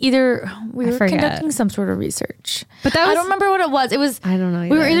trying to like we were forget. conducting some sort of research. But that I was- don't remember what it was. It was I don't know We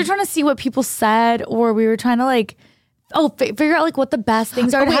were either. either trying to see what people said or we were trying to like figure out like what the best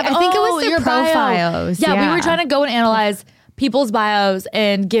things are. Oh, to wait, have. I think it was their your bio. profiles. Yeah, we Yeah. were trying to go and analyze people's bios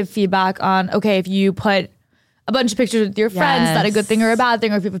and give feedback on okay, if you put a bunch of pictures with your friends, is that a good thing or a bad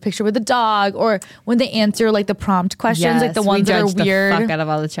thing? Or if you have a picture with a dog, or when they answer like the prompt questions, like the Yes, ones we that are judged the weird. fuck out of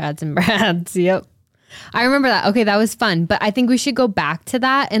all the Chads and Brads. Yep. I remember that. Okay, that was fun. But I think we should go back to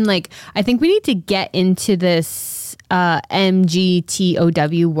that. And like, I think we need to get into this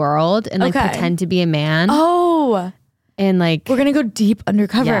MGTOW world and like Okay. pretend to be a man. Oh, And like, we're gonna go deep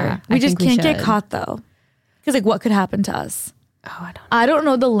undercover. Yeah, we I just think we can't get should. caught though, because like what could happen to us? oh, I don't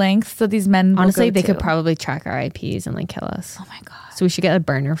know the lengths that these men. will honestly, go they to. could probably track our IPs and like kill us. Oh my god. So we should get a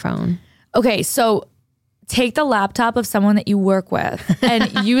burner phone. Okay, so take the laptop of someone that you work with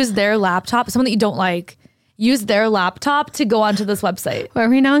and use their laptop. Someone that you don't like. Use their laptop to go onto this website. Are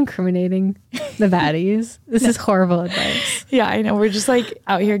we now incriminating the baddies? This is horrible advice. Yeah, I know. We're just like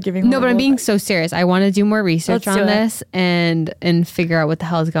out here giving. No, but I'm horrible being advice. so serious. I want to do more research Let's do on it. this and figure out what the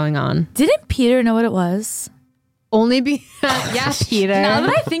hell is going on. Didn't Peter know what it was? Only be yeah, Peter. Now that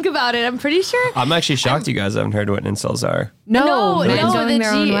I think about it, I'm pretty sure. I'm actually shocked you guys haven't heard what incels are. No, men no, going the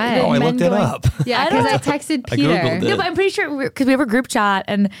their own G- way. the Oh, I men looked it going- up. Yeah, I because don't I texted I Peter. Googled it. No, but I'm pretty sure because we have a group chat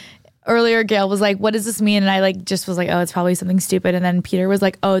and earlier Gail was like, what does this mean? And I like just was like, oh, it's probably something stupid. And then Peter was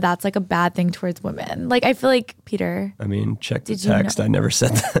like, oh, that's like a bad thing towards women. Like, I feel like Peter. I mean, check the Did you text. know? I never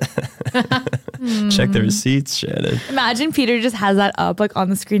said that. Check the receipts, Shannon. Imagine Peter just has that up like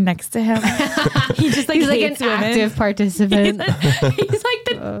on the screen next to him. He just like He's like an hates women. active participant. He's like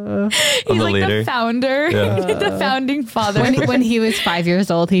the leader. the founder, the founding father. When he was 5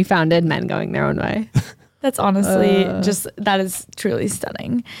 years old, he founded Men Going Their Own Way. That's honestly that is truly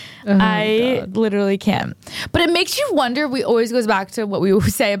stunning. I literally can't. But it makes you wonder. We always goes back to what we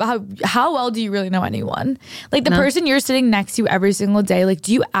say about how well do you really know anyone? Like the person you're sitting next to every single day, like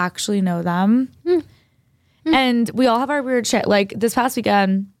do you actually know them? And we all have our weird shit. Like this past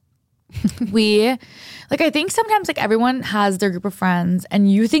weekend, I think sometimes like everyone has their group of friends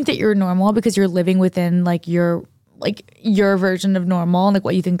and you think that you're normal because you're living within like your version of normal and like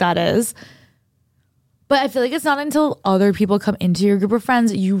what you think that is. But I feel like it's not until other people come into your group of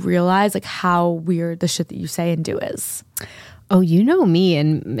friends that you realize like how weird the shit that you say and do is. Oh, you know me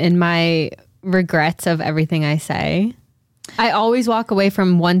and my regrets of everything I say. I always walk away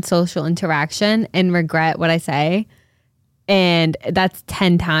from one social interaction and regret what I say. And that's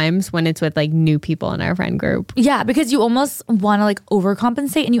 10 times when it's with like new people in our friend group. Yeah, because you almost want to like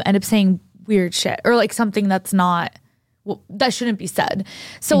overcompensate and you end up saying weird shit or like something that's not, that shouldn't be said.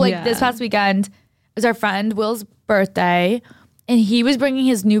 So like this past weekend, it was our friend Will's birthday and he was bringing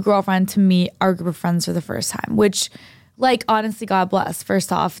his new girlfriend to meet our group of friends for the first time, which like honestly, God bless first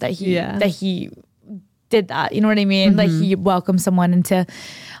off that he did that. You know what I mean? Like he welcomed someone into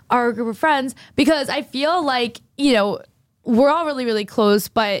our group of friends because I feel like, you know, we're all really, really close,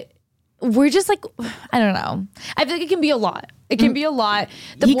 but we're just like, I don't know. I feel like it can be a lot. It can be a lot.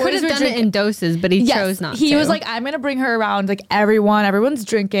 He could have done it in doses, but he chose not to. He was like, I'm going to bring her around like everyone's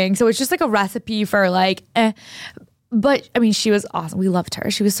drinking. So it's just like a recipe for like, But I mean, she was awesome. We loved her.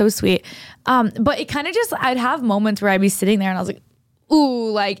 She was so sweet. But it kind of just, I'd have moments where I'd be sitting there and I was like,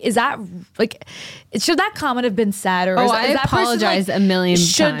 ooh, like, is that, like, should that comment have been said? Or I is that apologize person, like, a million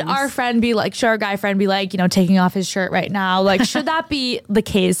should times. our friend be like, should our guy friend be like, you know, taking off his shirt right now? Like, should that be the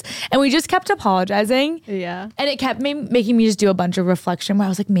case? And we just kept apologizing. Yeah. And it kept making me just do a bunch of reflection where I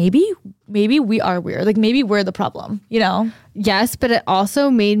was like, maybe we are weird. Like, maybe we're the problem, you know? Yes, but it also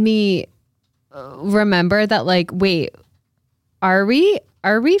made me remember that, like, wait, are we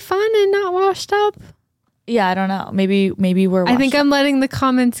fun and not washed up? Yeah, I don't know. Maybe we're I think I'm letting the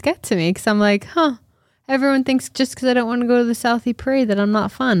comments get to me because I'm like, everyone thinks just because I don't want to go to the Southie Parade that I'm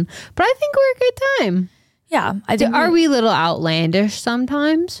not fun. But I think we're a good time. Yeah. I think Are we a little outlandish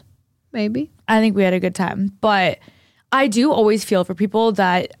sometimes? Maybe. I think we had a good time. But I do always feel for people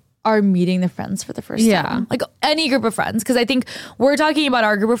that are meeting their friends for the first time. Like any group of friends. Because I think we're talking about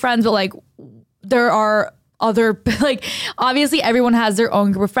our group of friends, but like there are other, like obviously everyone has their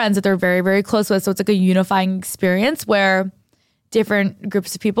own group of friends that they're very, very close with. So it's like a unifying experience where different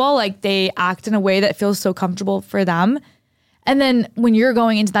groups of people, like they act in a way that feels so comfortable for them. And then when you're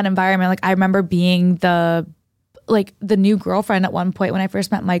going into that environment, like I remember being the new girlfriend at one point when I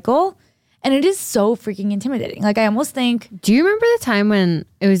first met Michael. And it is so freaking intimidating. Like I almost think. Do you remember the time when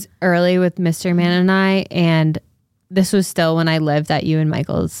it was early with Mr. Man and I, and this was still when I lived at you and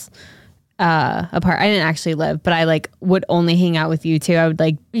Michael's apart? I didn't actually live, but I like would only hang out with you two. I would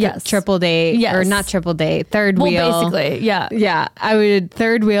like triple date or not triple date, third wheel. Basically, yeah. Yeah. I would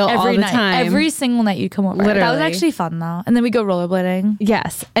third wheel every all the night. time. Every single night you'd come over. Literally. That was actually fun though. And then we go rollerblading.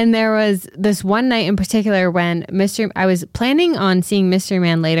 Yes. And there was this one night in particular when I was planning on seeing Mr.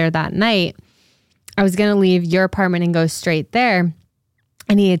 Man later that night. I was going to leave your apartment and go straight there.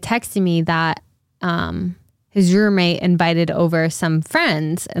 And he had texted me that his roommate invited over some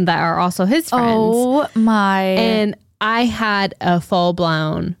friends and that are also his friends. Oh my. And I had a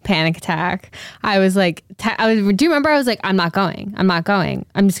full-blown panic attack. I was like, do you remember? I was like, I'm not going.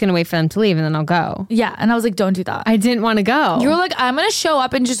 I'm just going to wait for them to leave and then I'll go. Yeah. And I was like, don't do that. I didn't want to go. You were like, I'm going to show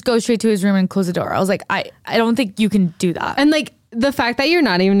up and just go straight to his room and close the door. I was like, I don't think you can do that. And like, the fact that you're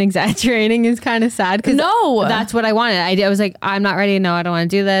not even exaggerating is kind of sad because that's what I wanted. I was like, I'm not ready. No, I don't want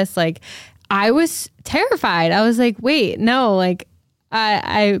to do this. Like, I was terrified. I was like, wait, no, like,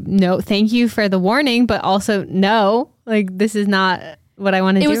 I no, thank you for the warning, but also no, like, this is not what I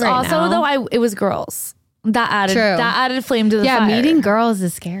want to do. It was also though, it was girls that added flame to the fire. Yeah, meeting girls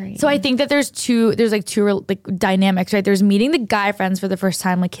is scary. So I think that there's two dynamics, right? There's meeting the guy friends for the first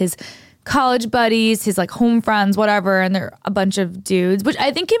time, like his college buddies, his like home friends, whatever, and they're a bunch of dudes, which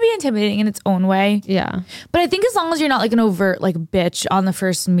I think can be intimidating in its own way. Yeah. But I think as long as you're not like an overt like bitch on the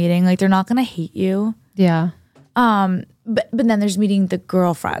first meeting, like they're not gonna hate you. Yeah. But then there's meeting the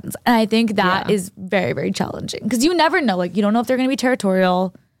girlfriends. And I think that is very, very challenging. Because you never know. Like you don't know if they're gonna be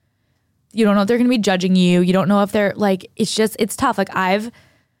territorial. You don't know if they're going to be judging you. You don't know if they're like, it's tough. Like I've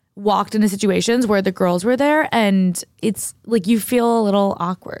walked into situations where the girls were there and it's like you feel a little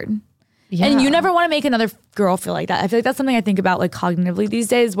awkward. Yeah. And you never want to make another girl feel like that. I feel like that's something I think about like cognitively these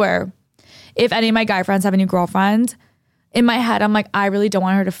days, where if any of my guy friends have a new girlfriend, in my head, I'm like, I really don't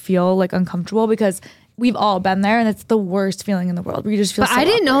want her to feel like uncomfortable, because we've all been there and it's the worst feeling in the world where you just feel so I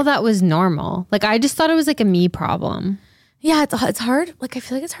didn't awkward. know that was normal. Like I just thought it was like a me problem. Yeah, it's hard. Like I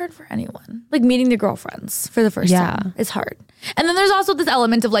feel like it's hard for anyone. Like meeting the girlfriends for the first time. It's hard. And then there's also this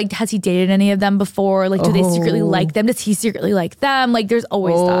element of like, has he dated any of them before? Like, do they secretly like them? Does he secretly like them? Like there's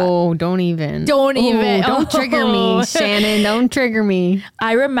always that. Oh, don't even. Don't trigger me, Shannon. Don't trigger me.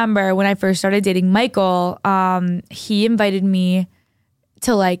 I remember when I first started dating Michael, he invited me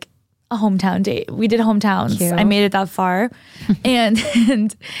to like a hometown date. We did hometowns. Cute. I made it that far. and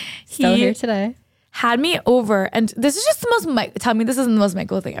Still he here today. had me over, and this is just the most, tell me this isn't the most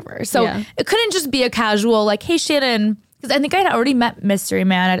Michael thing ever. So it couldn't just be a casual like, hey Shannon, because I think I'd already met Mystery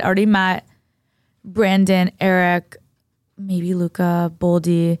Man. I'd already met Brandon, Eric, maybe Luca,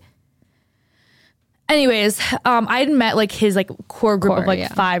 Boldy. Anyways, I'd met like his like core group of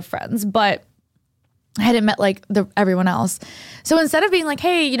like 5 friends, but I hadn't met like everyone else. So instead of being like,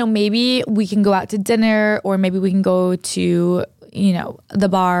 hey, you know, maybe we can go out to dinner, or maybe we can go to, you know, the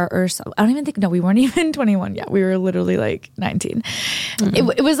bar or something. I don't even think, no, we weren't even 21 yet. We were literally like 19. Mm-hmm.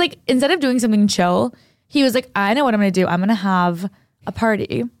 It was like, instead of doing something chill, he was like, I know what I'm going to do. I'm going to have a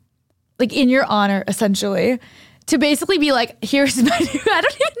party, like in your honor, essentially, to basically be like, here's my, I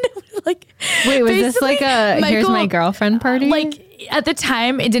don't even know. Like, wait, was this like a, here's my girlfriend party? Like at the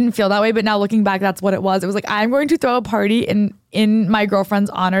time it didn't feel that way, but now looking back, that's what it was. It was like, I'm going to throw a party in my girlfriend's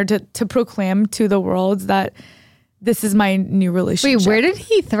honor to proclaim to the world that this is my new relationship. Wait, where did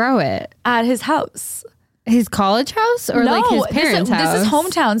he throw it? At his house. His college house or like his parents' house? This is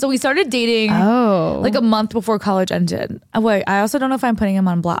hometown. So we started dating like a month before college ended. Wait, I also don't know if I'm putting him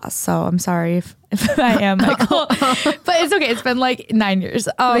on blast, so I'm sorry if I am, Michael. But it's okay. It's been like 9 years.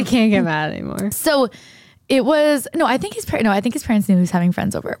 They can't get mad anymore. So it was, I think his parents knew he was having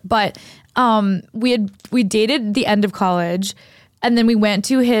friends over. But we dated the end of college, and then we went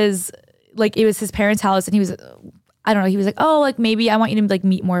to his, like, it was his parents' house, and he was, I don't know, he was like, oh, like maybe I want you to like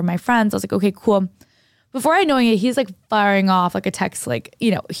meet more of my friends. I was like, okay, cool. Before I knowing it, he's like firing off like a text, like,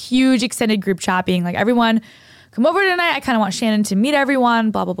 you know, huge extended group chat being like, everyone come over tonight. I kind of want Shannon to meet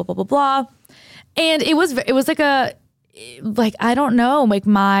everyone, blah, blah, blah, blah, blah, blah. And it was like a, like, I don't know, like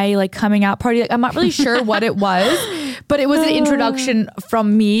my like coming out party. Like, I'm not really sure what it was, but it was an introduction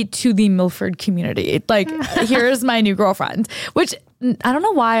from me to the Milford community. Like, here's my new girlfriend, which I don't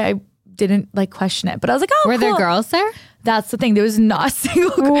know why I didn't like question it, but I was like, oh, were cool. there girls there? That's the thing. There was not a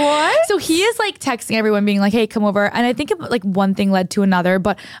single. What? So he is like texting everyone being like, hey, come over. And I think like one thing led to another,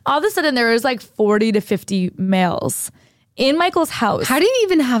 but all of a sudden there was like 40 to 50 males in Michael's house. How do you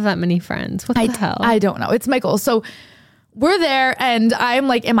even have that many friends? What the hell? I don't know. It's Michael. So we're there and I'm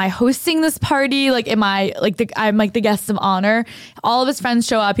like, am I hosting this party? Like, am I like I'm like the guest of honor. All of his friends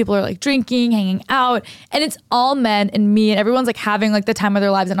show up. People are like drinking, hanging out, and it's all men and me, and everyone's like having like the time of their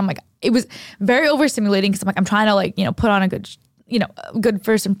lives. And I'm like, it was very overstimulating because I'm like, I'm trying to like, you know, put on a good, you know, a good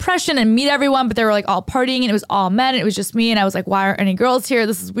first impression and meet everyone, but they were like all partying and it was all men and it was just me. And I was like, why aren't any girls here?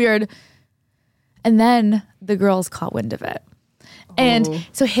 This is weird. And then the girls caught wind of it. And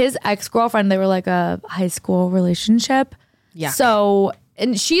so his ex-girlfriend, they were like a high school relationship. Yeah. So,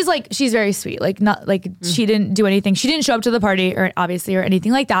 and she's very sweet. Like not like she didn't do anything. She didn't show up to the party or obviously or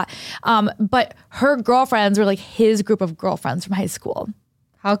anything like that. But her girlfriends were like his group of girlfriends from high school.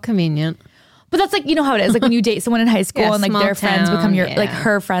 How convenient. But that's like, you know how it is. Like when you date someone in high school and like their friends become your, like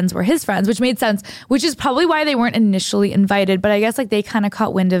her friends were his friends, which made sense, which is probably why they weren't initially invited. But I guess like they kind of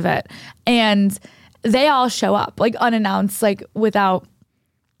caught wind of it. And they all show up like unannounced, like without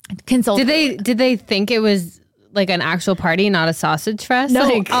consulting. Did they think it was like an actual party, not a sausage fest? No,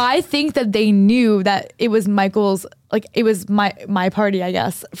 like, I think that they knew that it was Michael's, like it was my party, I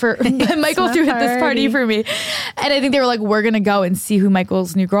guess, for Michael threw this party for me. And I think they were like, we're going to go and see who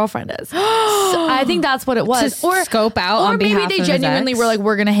Michael's new girlfriend is. So I think that's what it was. To scope out on behalf of his ex. Or maybe they genuinely were like,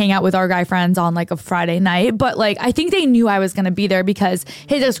 we're going to hang out with our guy friends on like a Friday night. But like, I think they knew I was going to be there because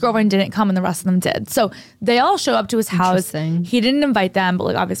his ex-girlfriend didn't come and the rest of them did. So they all show up to his house. He didn't invite them, but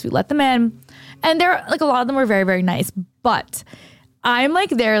like obviously we let them in. And they're like, a lot of them were very, very nice. But I'm like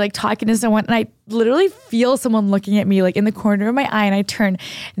there, like talking to someone, and I literally feel someone looking at me, like in the corner of my eye, and I turn.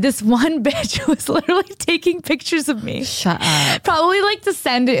 This one bitch was literally taking pictures of me. Shut up. Probably like to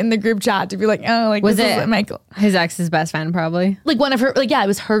send it in the group chat to be like, oh, like Was this it is Michael. His ex's best friend, probably? Like one of her, like, yeah, it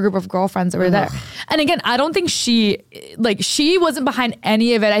was her group of girlfriends that were there. And again, I don't think she wasn't behind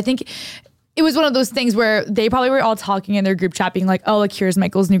any of it. I think it was one of those things where they probably were all talking in their group chat being like, oh, like here's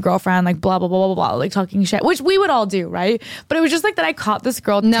Michael's new girlfriend, like blah, blah, blah, blah, blah, like talking shit, which we would all do, right? But it was just like that I caught this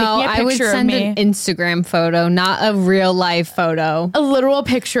girl taking a I would picture of send me. an Instagram photo, not a real life photo. A literal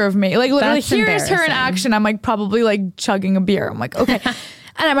picture of me. Like literally, That's here's her in embarrassing. action. I'm like probably like chugging a beer. I'm like, okay. And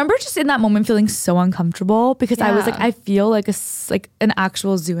I remember just in that moment feeling so uncomfortable because I was like, Yeah. I feel like an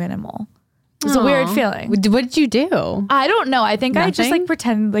actual zoo animal. It's a weird Aw. feeling. What did you do? I don't know. I think I just Nothing? like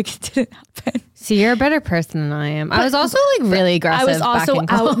pretended like it didn't happen. See, you're a better person than I am. I was also like really aggressive. I was also back in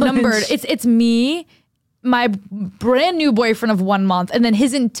college. outnumbered. It's me, my brand new boyfriend of 1 month, and then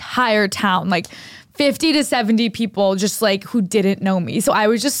his entire town, like 50 to 70 people just like who didn't know me. So I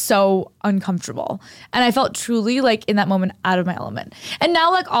was just so uncomfortable. And I felt truly like in that moment out of my element. And now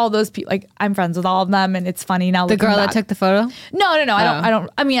like all those people, like I'm friends with all of them and it's funny now. The looking girl back. that took the photo? No.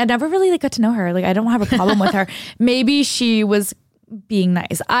 I mean, I never really like got to know her. Like I don't have a problem with her. Maybe she was being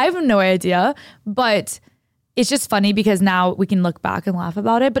nice. I have no idea, but it's just funny because now we can look back and laugh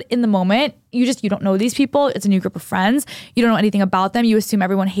about it. But in the moment, you don't know these people. It's a new group of friends. You don't know anything about them. You assume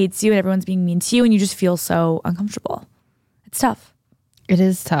everyone hates you and everyone's being mean to you, and you just feel so uncomfortable. It's tough. It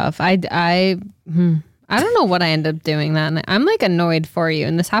is tough. I don't know what I ended up doing that night. I'm like annoyed for you,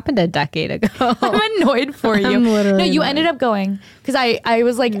 and this happened a decade ago. I'm annoyed for you. I'm literally no, you annoyed. ended up going because I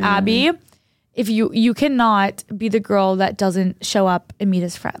was like, Abby, if you cannot be the girl that doesn't show up and meet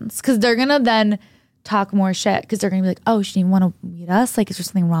his friends because they're gonna then talk more shit because they're gonna be like, oh, she didn't want to meet us. Like, is there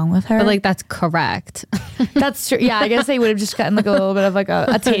something wrong with her? But like that's correct. That's true. Yeah, I guess they would have just gotten like a little bit of like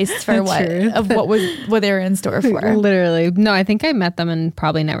a taste for what they were in store for. Literally. No, I think I met them and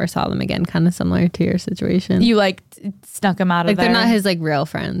probably never saw them again. Kind of similar to your situation. You like snuck them out of like there. they're not his like real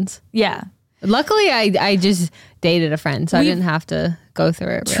friends. Yeah. Luckily, I just dated a friend, so I didn't have to go through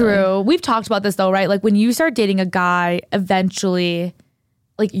it. Really. True. We've talked about this though, right? Like when you start dating a guy, eventually,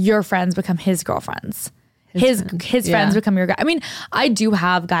 like your friends become his girlfriends. His friends become your guy. I mean, I do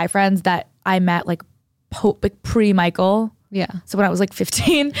have guy friends that I met like pre-Michael. Yeah. So when I was like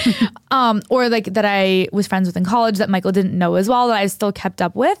 15, or like that I was friends with in college that Michael didn't know as well that I still kept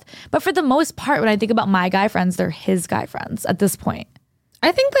up with. But for the most part, when I think about my guy friends, they're his guy friends at this point.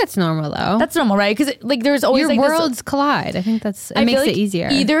 I think that's normal though. That's normal, right? Because like there's always your like worlds collide. I think it makes like it easier.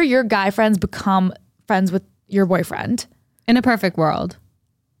 Either your guy friends become friends with your boyfriend, in a perfect world.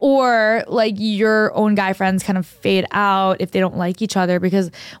 or like your own guy friends kind of fade out if they don't like each other,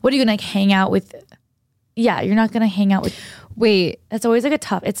 because what are you gonna like hang out with? Yeah, you're not gonna hang out with. Wait, That's always like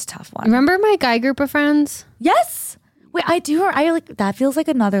it's a tough one. remember my guy group of friends? Yes. Wait, I like that feels like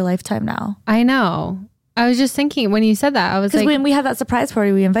another lifetime now. I know. I was just thinking when you said that, I was Because like, when we had that surprise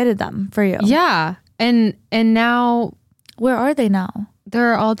party, we invited them for you. yeah. And now Where are they now?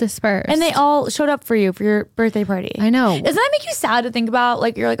 they're all dispersed. And they all showed up for you for your birthday party. I know. Doesn't that make you sad to think about?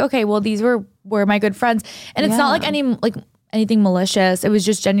 Like you're like, okay, well these were my good friends, and it's not like anything malicious. It was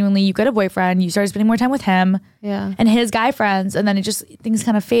just genuinely you got a boyfriend, you started spending more time with him, Yeah. and his guy friends, and then it just things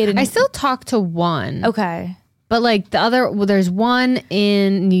kind of fade. And I still talk to one. okay. But like the other, well, there's one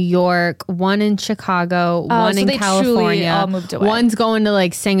in New York, one in Chicago, one so in they truly California. all moved away. One's going to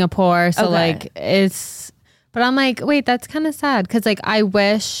like Singapore. So Okay. like it's, but I'm like, wait, that's kind of sad. Cause like I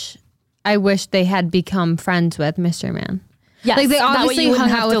wish they had become friends with Mystery Man. Yes, Like they that way obviously you wouldn't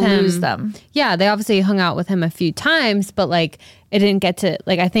hung have out to with him. lose them. Yeah, they obviously hung out with him a few times, but like it didn't get to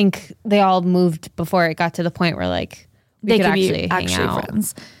like I think they all moved before it got to the point where like we They could could actually be hang actually out.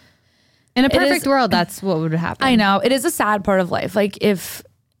 friends. In a It perfect is- world, that's what would happen. I know it is a sad part of life. Like if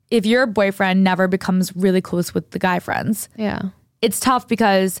your boyfriend never becomes really close with the guy friends, Yeah. it's tough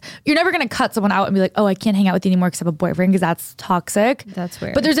because you're never going to cut someone out and be like, oh, I can't hang out with you anymore because I have a boyfriend, because that's toxic. That's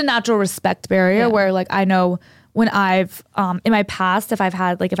weird. But there's a natural respect barrier where like I know when I've in my past, if I've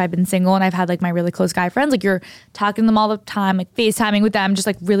been single and I've had like my really close guy friends, like you're talking to them all the time, like FaceTiming with them, just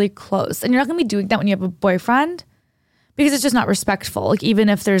like really close. And you're not going to be doing that when you have a boyfriend, because it's just not respectful. Like even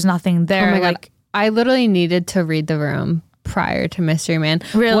if there's nothing there. Oh my God. like I literally needed to read the room prior to Mystery Man.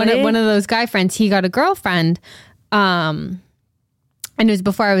 Really? One of those guy friends, he got a girlfriend. And it was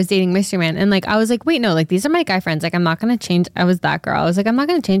before I was dating Mystery Man. And like, I was like, wait, no, like these are my guy friends. Like, I'm not going to change. I was that girl. I was like, I'm not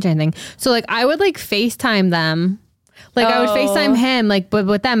going to change anything. So like, I would like FaceTime them. Like I would FaceTime him, like, but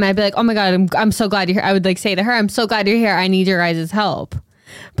with them, I'd be like, oh my God, I'm so glad you're here. I would like say to her, I'm so glad you're here. I need your guys' help.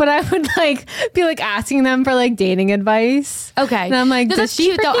 but I would like be like asking them for like dating advice. Okay. And I'm like, no, does that's she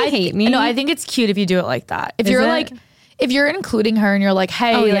cute though. freaking hate me? No, I think it's cute if you do it like that. If Is you're it? like, if you're including her and you're like,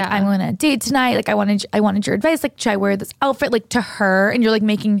 hey, Oh, like yeah. I'm on a date tonight. Like I wanted your advice. Like, should I wear this outfit like to her? And you're like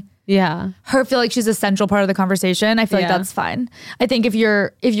making yeah. her feel like she's a central part of the conversation. I feel like Yeah. that's fine. I think if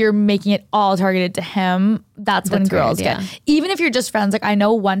you're making it all targeted to him, that's when That's girls weird, get. yeah. Even if you're just friends, like I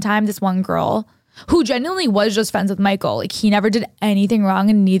know one time this one girl who genuinely was just friends with Michael. Like he never did anything wrong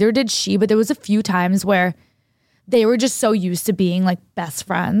and neither did she, but there was a few times where they were just so used to being like best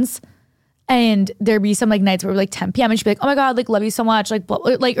friends. And there'd be some like nights where it would be like 10 p.m. and she'd be like, "Oh my god, like love you so much," like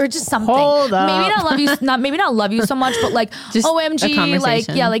like or just something. Hold up. Maybe not love you so much, but like Just a OMG, like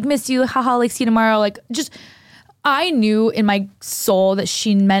conversation. yeah, like miss you, haha, like see you tomorrow. Like just I knew in my soul that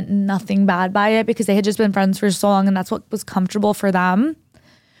she meant nothing bad by it because they had just been friends for so long and that's what was comfortable for them.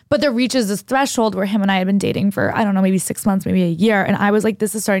 But there reaches this threshold where him and I had been dating for, I don't know, maybe 6 months, maybe a year. And I was like,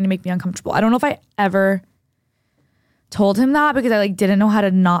 this is starting to make me uncomfortable. I don't know if I ever told him that because I like didn't know how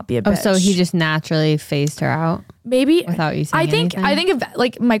to not be a bitch. Oh, so he just naturally phased her out maybe without you saying anything? I think if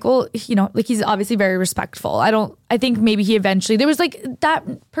like Michael, you know, like he's obviously very respectful. I think maybe he eventually, there was like that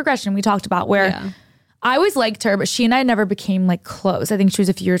progression we talked about where Yeah. I always liked her, but she and I never became like close. I think she was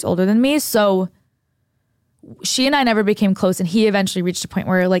a few years older than me. So she and I never became close, and he eventually reached a point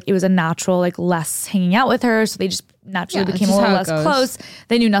where like it was a natural like less hanging out with her, so they just naturally Yeah, it's became a just little how it less goes. close.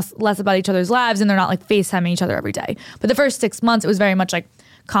 They knew less about each other's lives, and they're not like FaceTiming each other every day. But the first 6 months, it was very much like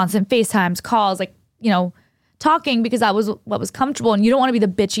constant FaceTimes, calls, like you know, talking because that was what was comfortable. And you don't want to be the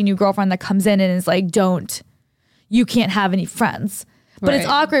bitchy new girlfriend that comes in and is like, you can't have any friends. But it's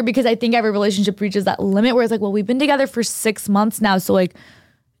Right. awkward because I think every relationship reaches that limit where it's like, well, we've been together for 6 months now, so like,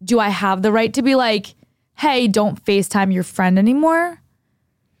 do I have the right to be like, hey, don't FaceTime your friend anymore?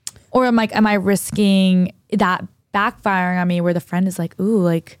 Or am I risking that backfiring on me where the friend is like, ooh,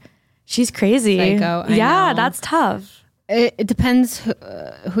 like she's crazy. Psycho, I yeah, know. that's tough. It depends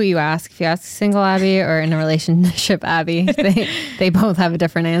who you ask. If you ask single Abby or in a relationship Abby, they both have a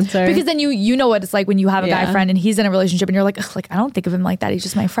different answer. Because then you know what it's like when you have a guy Yeah. friend and he's in a relationship and you're like, ugh, like I don't think of him like that. He's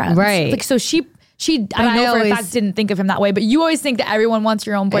just my friend. Right. Like so she I I know for a always- fact didn't think of him that way, but you always think that everyone wants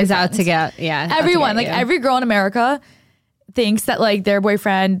your own boyfriend. is out to get Everyone, like every girl in America thinks that like their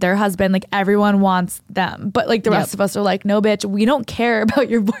boyfriend, their husband, like everyone wants them. But like the rest Yep. of us are like, no, bitch, we don't care about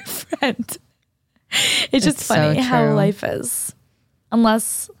your boyfriend. It's just It's funny so how true. life is.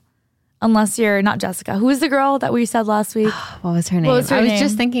 Unless you're not Jessica. Who is the girl that we said last week? What was her name? was her I was name?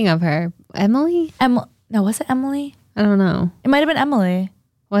 just thinking of her. Emily? No, was it Emily? I don't know. It might have been Emily.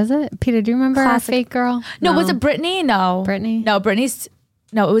 Was it? Peter, do you remember our Classic. fake girl? No, was it Brittany? No. Brittany? No, Brittany's.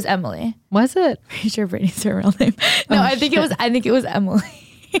 No, it was Emily. Was it? Pretty sure Brittany's her real name. No, Oh, I think it was Emily.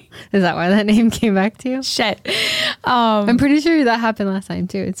 Is that why that name came back to you? Shit. I'm pretty sure that happened last time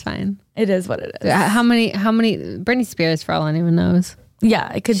too. It's fine. It is what it is. How many Britney Spears for all anyone knows.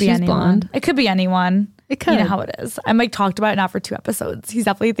 Yeah, it could be She's anyone. blonde. It could be anyone. It could. You know how it is. I'm like talked about it now for 2 episodes. He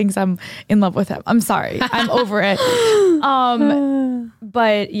definitely thinks I'm in love with him. I'm sorry. I'm over it.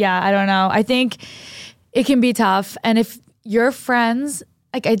 But yeah, I don't know. I think it can be tough. And if your friends,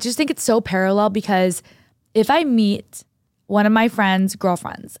 like I just think it's so parallel because if I meet one of my friends'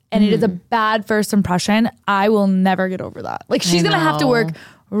 girlfriends and it is a bad first impression, I will never get over that. Like she's gonna have to know. work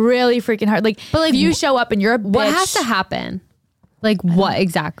really freaking hard. Like, But, like, if you show up and you're a bitch, What has to happen? Like what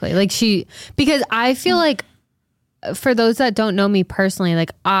exactly? Like because I feel like for those that don't know me personally,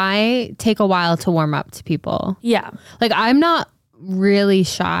 like I take a while to warm up to people. Yeah. Like I'm not really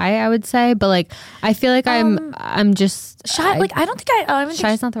shy, I would say, but like I feel like I'm just Shy, like I don't think I don't Shy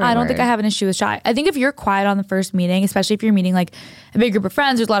think, is not the right I don't think word. I have an issue with shy. I think if you're quiet on the first meeting, especially if you're meeting like a big group of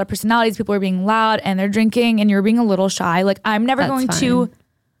friends, there's a lot of personalities, people are being loud and they're drinking and you're being a little shy. Like I'm never That's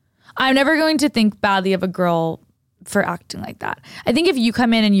going to think badly of a girl for acting like that. I think if you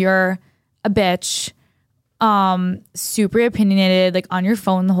come in and you're a bitch, super opinionated, like on your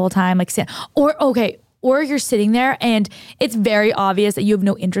phone the whole time, like or you're sitting there and it's very obvious that you have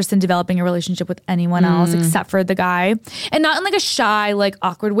no interest in developing a relationship with anyone else except for the guy. And not in like a shy, like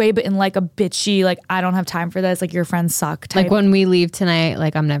awkward way, but in like a bitchy, like I don't have time for this, like your friends suck type. like when we leave tonight,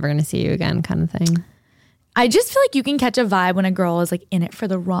 like I'm never gonna see you again kind of thing. I just feel like you can catch a vibe when a girl is like in it for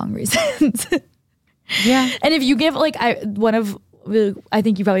the wrong reasons. Yeah. And if you give like I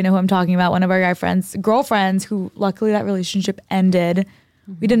think you probably know who I'm talking about, one of our guy friends, girlfriends who luckily that relationship ended.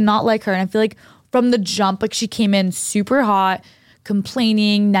 We did not like her. And I feel like from the jump, like she came in super hot,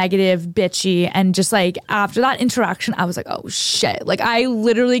 complaining, negative, bitchy. And just like after that interaction, I was like, oh shit. Like I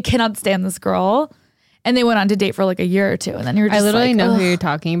literally cannot stand this girl. And they went on to date for like a year or two. And then you're just I literally like, know ugh. who you're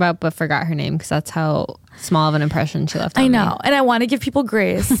talking about, but forgot her name because that's how small of an impression she left on I me. know. And I want to give people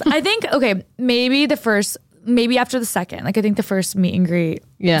grace. I think, okay, maybe after the second. Like I think the first meet and greet,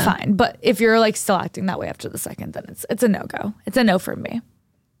 fine. But if you're like still acting that way after the second, then it's a no-go. It's a no for me.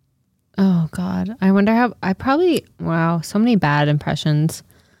 Oh God. I wonder how so many bad impressions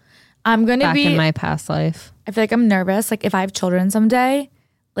I'm going to be in my past life. I feel like I'm nervous. Like if I have children someday,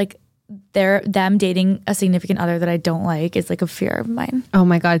 like them dating a significant other that I don't like is like a fear of mine. Oh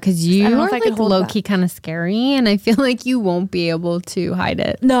my God. Cause you don't know are if I could like hold low key kind of scary and I feel like you won't be able to hide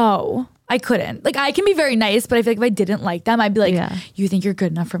it. No, I couldn't. Like I can be very nice, but I feel like if I didn't like them, I'd be like, you think you're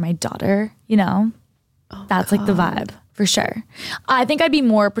good enough for my daughter? You know, that's like the vibe for sure. I think I'd be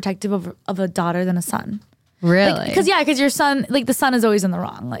more protective of a daughter than a son. Really? Because your son, like the son is always in the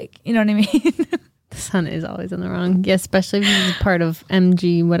wrong. Like, you know what I mean? The son is always in the wrong. Yeah, especially if he's part of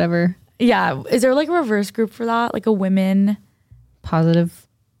MG, whatever. Yeah. Is there like a reverse group for that? Like a women? Positive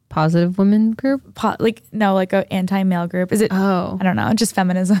women group? Like an anti-male group. Is it? Oh. I don't know. Just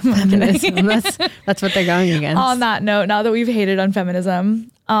feminism. Feminism. That's what they're going against. On that note, now that we've hated on feminism,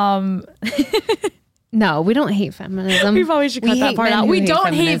 no, we don't hate feminism. we probably should cut that part out. We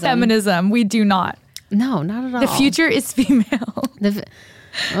don't hate feminism. We do not. No, not at all. The future is female.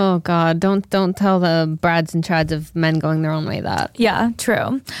 Oh God, don't tell the Brads and Trads of men going their own way that. Yeah,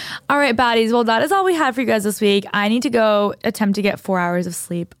 true. All right, baddies. Well, that is all we had for you guys this week. I need to go attempt to get 4 hours of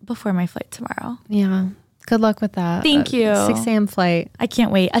sleep before my flight tomorrow. Yeah. Good luck with that. Thank you. 6 a.m. flight. I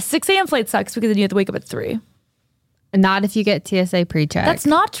can't wait. A 6 a.m. flight sucks because then you have to wake up at 3. Not if you get TSA pre-check. That's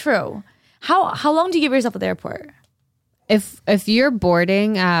not true. How long do you give yourself at the airport? If you're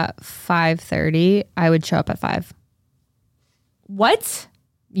boarding at 5:30, I would show up at 5. What?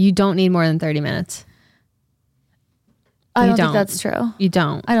 You don't need more than 30 minutes. I don't think that's true. You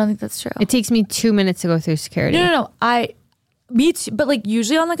don't. I don't think that's true. It takes me 2 minutes to go through security. No. Me too. But like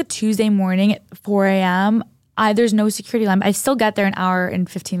usually on like a Tuesday morning at 4 a.m., there's no security line. I still get there an hour and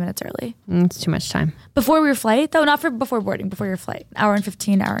 15 minutes early. It's too much time. Before your flight? Though, not before boarding, before your flight. Hour and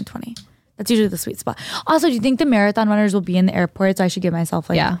 15, hour and 20. That's usually the sweet spot. Also, do you think the marathon runners will be in the airport? So I should give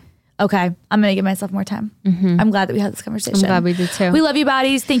myself okay, I'm going to give myself more time. Mm-hmm. I'm glad that we had this conversation. I'm glad we did too. We love you,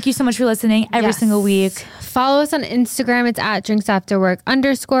 baddies. Thank you so much for listening every single week. Follow us on Instagram. It's at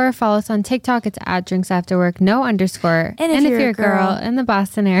 @drinksafterwork_. Follow us on TikTok. It's at @drinksafterwork _. And if you're a girl in the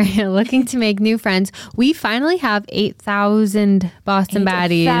Boston area looking to make new friends, we finally have 8,000 Boston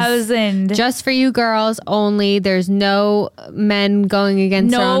baddies. 8,000. Just for you girls only. There's no men going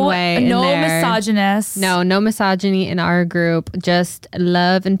against their own way. No misogynists. No misogyny in our group. Just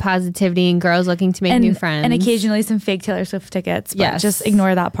love and positivity and girls looking to make new friends. And occasionally some fake Taylor Swift tickets. But just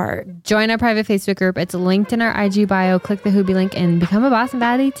ignore that part. Join our private Facebook group. It's linked in our IG bio. Click the Hoobie link and become a Boston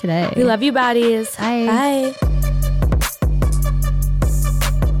baddie today. We love you, baddies. Bye. Bye.